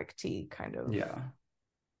graphic tee kind of. Yeah.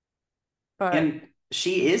 But And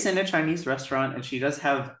she is in a Chinese restaurant and she does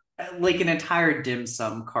have like an entire dim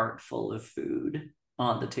sum cart full of food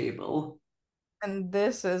on the table. and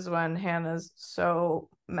this is when Hannah's so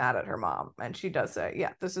mad at her mom, and she does say,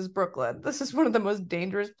 "Yeah, this is Brooklyn. This is one of the most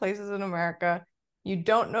dangerous places in America. You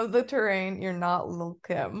don't know the terrain. You're not Lil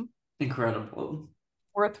Kim." Incredible.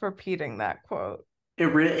 Worth repeating that quote. It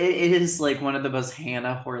is like one of the most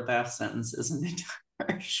Hannah Horvath sentences in the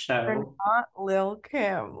entire You're show. not Lil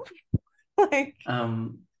Kim. Like,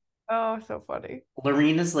 Um, oh, so funny.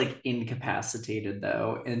 Lorene is like incapacitated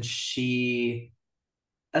though, and she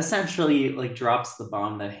essentially like drops the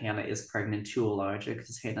bomb that Hannah is pregnant to Elijah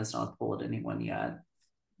because Hannah's not told anyone yet.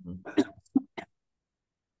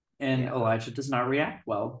 And Yeah. Elijah does not react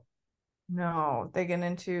well. No, they get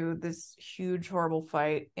into this huge, horrible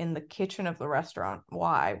fight in the kitchen of the restaurant.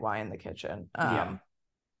 Why? Why in the kitchen? Yeah.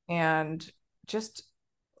 And just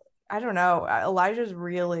I don't know. Elijah's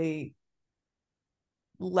really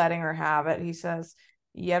letting her have it. He says,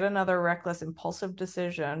 "Yet another reckless, impulsive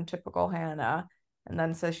decision, typical Hannah," and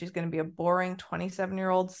then says she's going to be a boring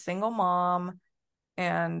 27-year-old single mom.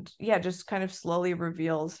 And yeah, just kind of slowly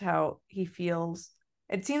reveals how he feels.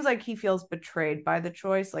 It seems like he feels betrayed by the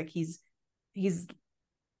choice. Like he's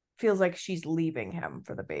feels like she's leaving him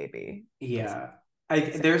for the baby. Yeah. So,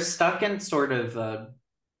 They're stuck in sort of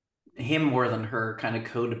him more than her kind of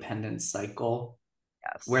codependent cycle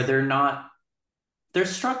where yes. they're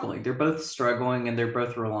struggling. They're both struggling and they're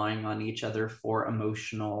both relying on each other for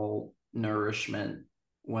emotional nourishment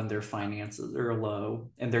when their finances are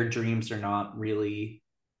low and their dreams are not really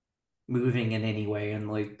moving in any way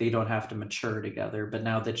and like they don't have to mature together. But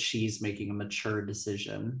now that she's making a mature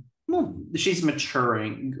decision, well, she's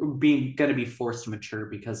maturing, being going to be forced to mature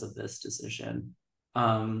because of this decision.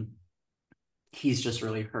 Um, he's just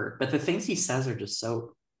really hurt. But the things he says are just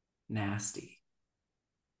so nasty.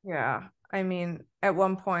 Yeah. I mean, at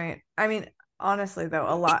one point, I mean, honestly though,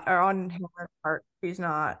 a lot or on her part, she's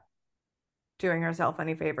not doing herself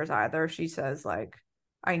any favors either. She says like,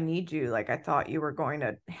 I need you. Like I thought you were going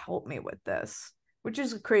to help me with this, which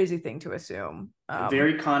is a crazy thing to assume.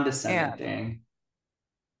 Very And condescending.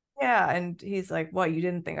 yeah, and he's like, what, you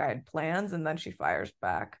didn't think I had plans? And then she fires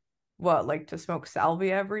back, what, like to smoke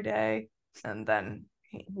salvia every day? And then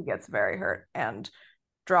he gets very hurt and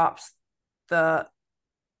drops the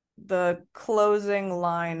the closing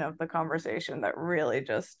line of the conversation that really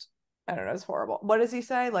just, I don't know, is horrible. What does he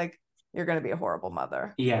say? Like, you're gonna be a horrible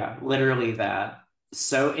mother. Yeah, literally that.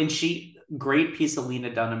 So, and she, great piece of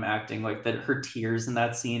Lena Dunham acting, like that her tears in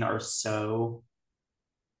that scene are so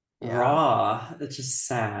Yeah. raw. It's just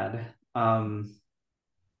sad.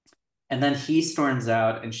 And then he storms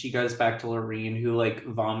out and she goes back to Lorene, who like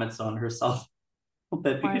vomits on herself a little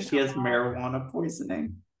bit I because she has know. marijuana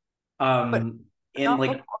poisoning. But And not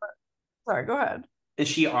like before. Sorry, go ahead.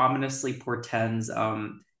 she ominously portends,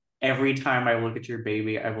 every time I look at your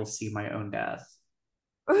baby, I will see my own death.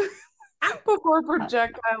 Before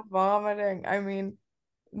projectile vomiting. I mean,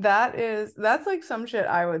 that's like some shit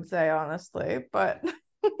I would say, honestly. But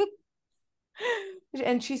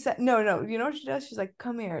and she said, no, no, you know what she does? She's like,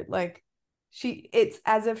 come here. Like it's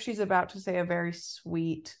as if she's about to say a very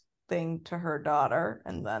sweet thing to her daughter,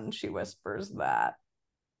 and then she whispers that.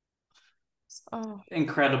 Oh,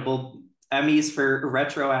 Incredible Emmys for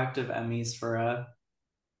retroactive Emmys for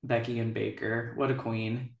Becky and Baker. What a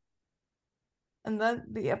queen. and then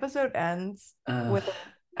the episode ends Uh, with a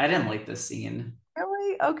I didn't like this scene.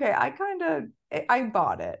 really okay. I kind of I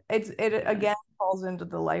bought it. It Yeah. again falls into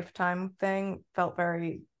the Lifetime thing. Felt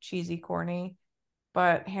very cheesy, corny.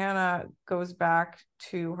 But Hannah goes back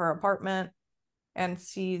to her apartment and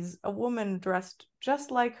sees a woman dressed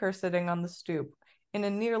just like her sitting on the stoop in a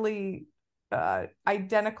nearly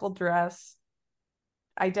identical dress,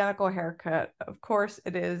 identical haircut. Of course,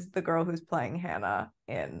 it is the girl who's playing Hannah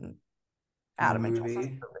in In the Adam and Jess's movie.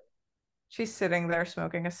 movie. She's sitting there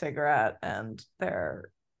smoking a cigarette, and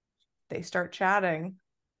they start chatting.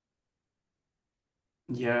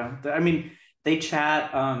 Yeah. I mean, they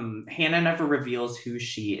chat. Hannah never reveals who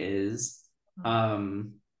she is.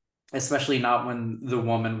 Um, Especially not when the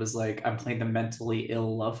woman was like, I'm playing the mentally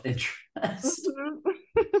ill love interest.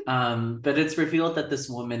 But it's revealed that this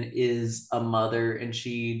woman is a mother and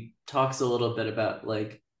she talks a little bit about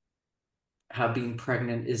like how being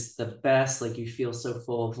pregnant is the best, like you feel so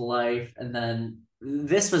full of life. And then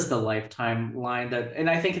this was the lifetime line that, and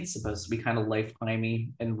I think it's supposed to be kind of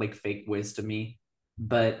lifetimey and like fake wisdomy,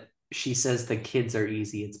 but she says the kids are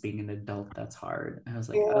easy, it's being an adult that's hard. And I was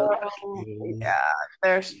like, okay, Yeah,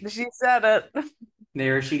 there she said it.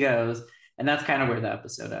 there she goes. And that's kind of where the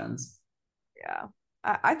episode ends. Yeah.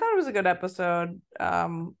 I thought it was a good episode.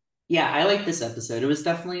 Yeah, I like this episode. It was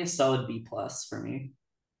definitely a solid B plus for me.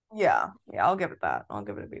 Yeah, yeah, I'll give it that. I'll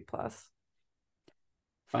give it a B plus.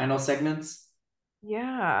 Final segments.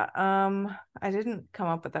 Yeah, I didn't come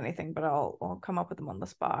up with anything, but I'll come up with them on the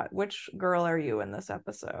spot. Which girl are you in this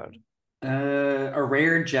episode? A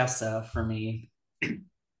rare Jessa for me. Sorry,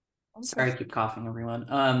 I Interesting. keep coughing,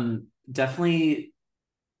 everyone. Definitely.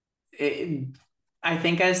 It, I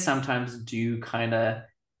think I sometimes do kind of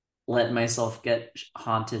let myself get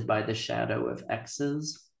haunted by the shadow of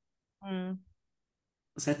exes. Mm.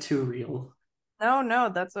 Is that too real? No, no,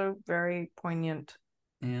 that's a very poignant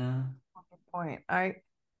Yeah. point. I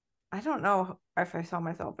don't know if I saw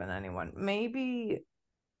myself in anyone. Maybe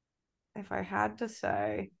if I had to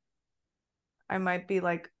say, I might be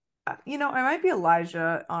like, I might be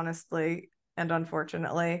Elijah, honestly, and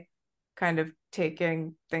unfortunately, kind of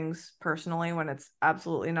taking things personally when it's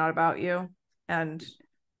absolutely not about you. And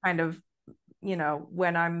kind of,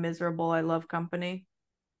 when I'm miserable, I love company.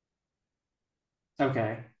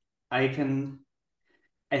 Okay. I can.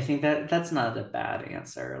 I think that that's not a bad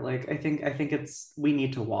answer. Like I think it's we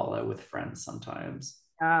need to wallow with friends sometimes.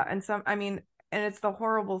 I mean, and it's the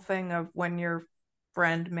horrible thing of when your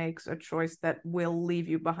friend makes a choice that will leave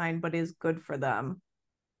you behind, but is good for them.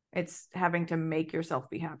 It's having to make yourself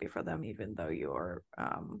be happy for them, even though you're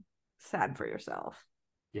sad for yourself.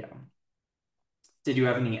 Yeah. Did you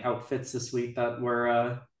have any outfits this week that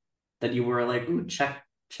were that you were like, ooh, check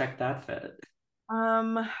that fit?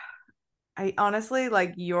 Um, I honestly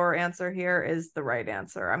like your answer here is the right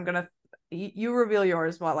answer. You reveal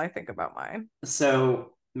yours while I think about mine.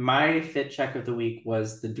 So my fit check of the week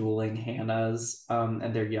was the dueling Hannahs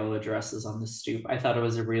and their yellow dresses on the stoop. I thought it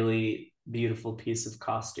was a really beautiful piece of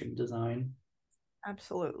costume design.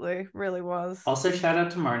 Absolutely, really was. Also, shout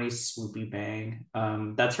out to Marnie's swoopy bang.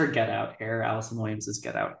 That's her Get Out hair. Allison Williams's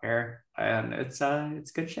Get Out hair, and it's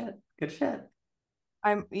good shit. Good shit.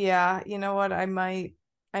 Yeah, you know what? I might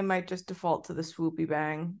just default to the swoopy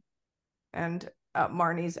bang and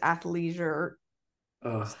Marnie's athleisure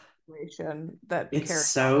Ugh. situation that It's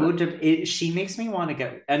carries on. so she makes me want to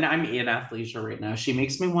get, and I'm in athleisure right now. She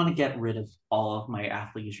makes me want to get rid of all of my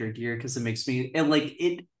athleisure gear because it makes me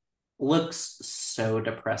it looks so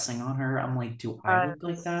depressing on her. I'm like, do I look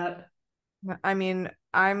like Does. that? I mean,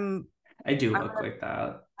 I'm I do I'm look like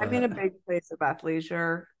that, I'm in a but big place of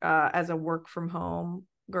athleisure as a work from home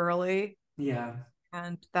girly, yeah.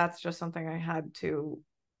 and that's just something I had to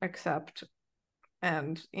accept.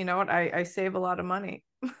 And you know what? I save a lot of money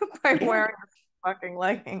by Yeah. wearing fucking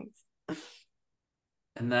leggings.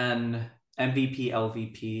 And then MVP,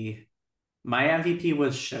 LVP. My MVP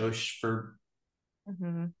was Shosh for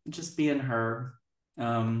Hmm. just being her.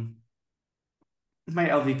 Um, my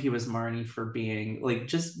LVP was Marnie for being like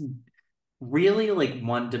just really like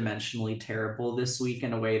one-dimensionally terrible this week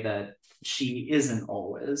in a way that she isn't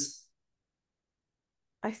always.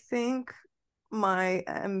 I think my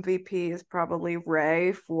MVP is probably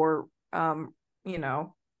Ray for you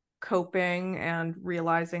know, coping and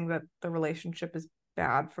realizing that the relationship is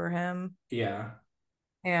bad for him. Yeah.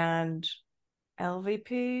 And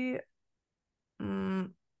LVP,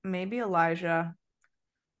 maybe Elijah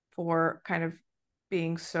for kind of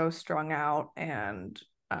being so strung out and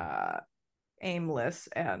uh aimless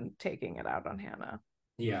and taking it out on Hannah.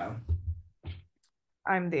 Yeah.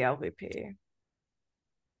 I'm the LVP.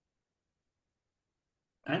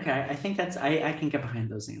 Okay. I think that's I can get behind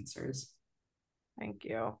those answers. Thank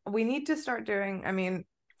you. We need to start doing, I mean,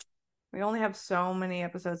 we only have so many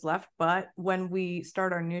episodes left, but when we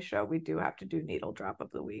start our new show, we do have to do needle drop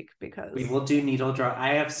of the week We because will do needle drop. I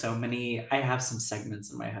have some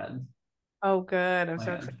segments in my head oh good. I'm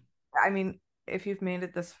so excited. planned. I mean, if you've made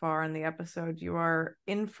it this far in the episode, you are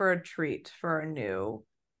in for a treat for a new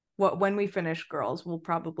what when we finish girls, we'll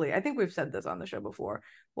probably I think we've said this on the show before.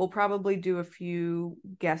 We'll probably do a few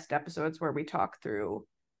guest episodes where we talk through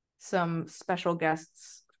some special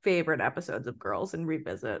guests' favorite episodes of girls and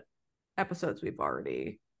revisit episodes we've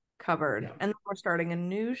already covered. Yeah. And then we're starting a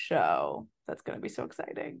new show. That's going to be so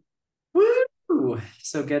exciting. Woo!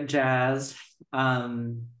 So get jazzed.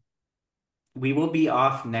 We will be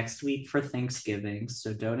off next week for Thanksgiving,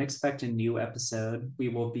 so don't expect a new episode. We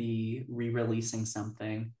will be re-releasing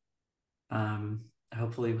something,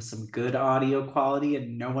 hopefully with some good audio quality,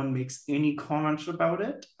 and no one makes any comments about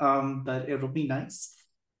it. But it'll be nice,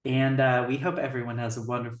 and we hope everyone has a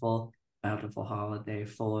wonderful, bountiful holiday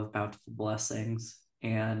full of bountiful blessings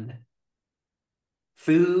and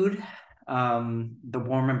food, the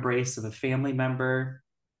warm embrace of a family member,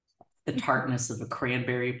 the tartness of a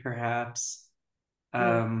cranberry, perhaps,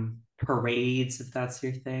 Yeah. parades if that's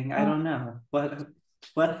your thing. I Oh, don't know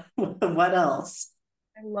what else.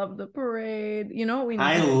 I love the parade. You know what we need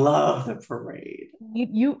I to do? love the parade.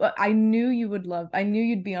 I knew you would love. I knew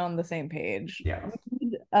you'd be on the same page. Yeah.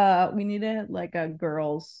 We need a like a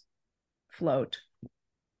girls float.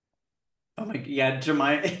 Oh my, yeah,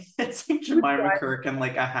 Jemima. It's like Jemima Kirk and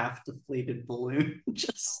like a half deflated balloon.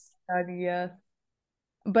 Just God, yes.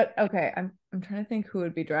 But okay, I'm trying to think who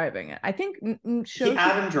would be driving it. I think he, show should.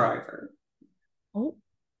 Adam Driver. Oh,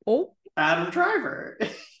 oh, Adam Driver.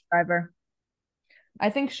 driver. I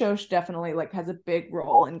think Shosh definitely like has a big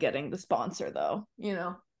role in getting the sponsor though, you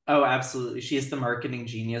know. Oh, absolutely. She is the marketing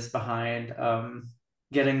genius behind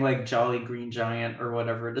getting like Jolly Green Giant or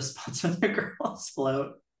whatever to sponsor the girls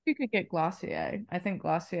float. You could get Glossier. I think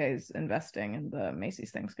Glossier is investing in the Macy's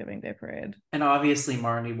Thanksgiving Day Parade. And obviously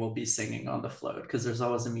Marnie will be singing on the float because there's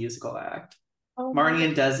always a musical act. Oh my Marnie God.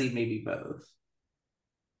 and Desi, maybe both.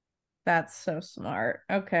 That's so smart.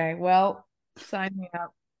 Okay, well, sign me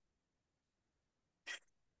up.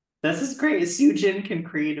 This is great. Sujin can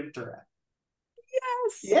creative direct.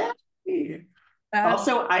 Yes. Yeah. That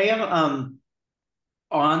Also, I am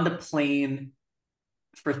on the plane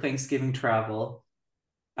for Thanksgiving travel.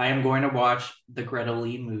 I am going to watch the Greta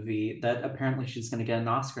Lee movie that apparently she's going to get an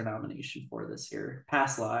Oscar nomination for this year.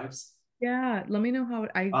 Past Lives. yeah, let me know how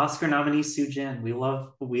I Oscar nominee Sujin. We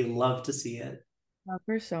love to see it. love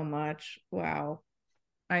her so much. Wow.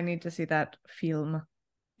 I need to see that film.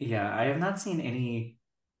 Yeah, I have not seen any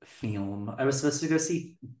film. I was supposed to go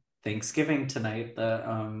see Thanksgiving tonight,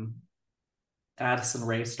 the Addison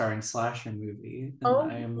Rae starring slasher movie, and Oh I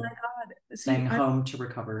my am God. See, staying I'm home to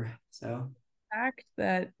recover. So, fact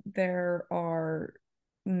that there are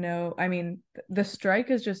no, I mean, the strike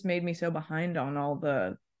has just made me so behind on all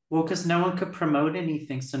the, well, because no one could promote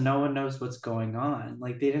anything, so no one knows what's going on.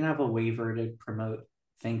 Like they didn't have a waiver to promote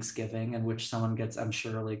Thanksgiving, in which someone gets, I'm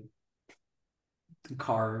sure, like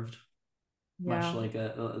carved, much yeah. like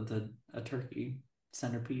a turkey.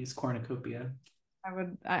 centerpiece cornucopia.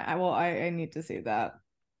 I need to see that.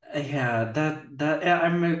 Yeah, that yeah,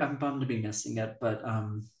 I'm bummed to be missing it, but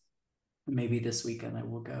maybe this weekend I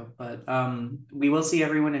will go. But we will see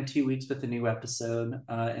everyone in 2 weeks with a new episode.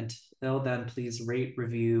 Until then, please rate,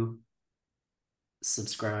 review,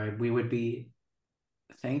 subscribe. We would be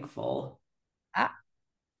thankful Ah,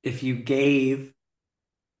 if you gave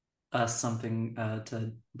us something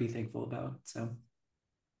to be thankful about. So,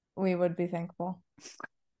 we would be thankful.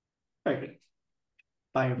 all right.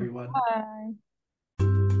 Bye, everyone. Bye.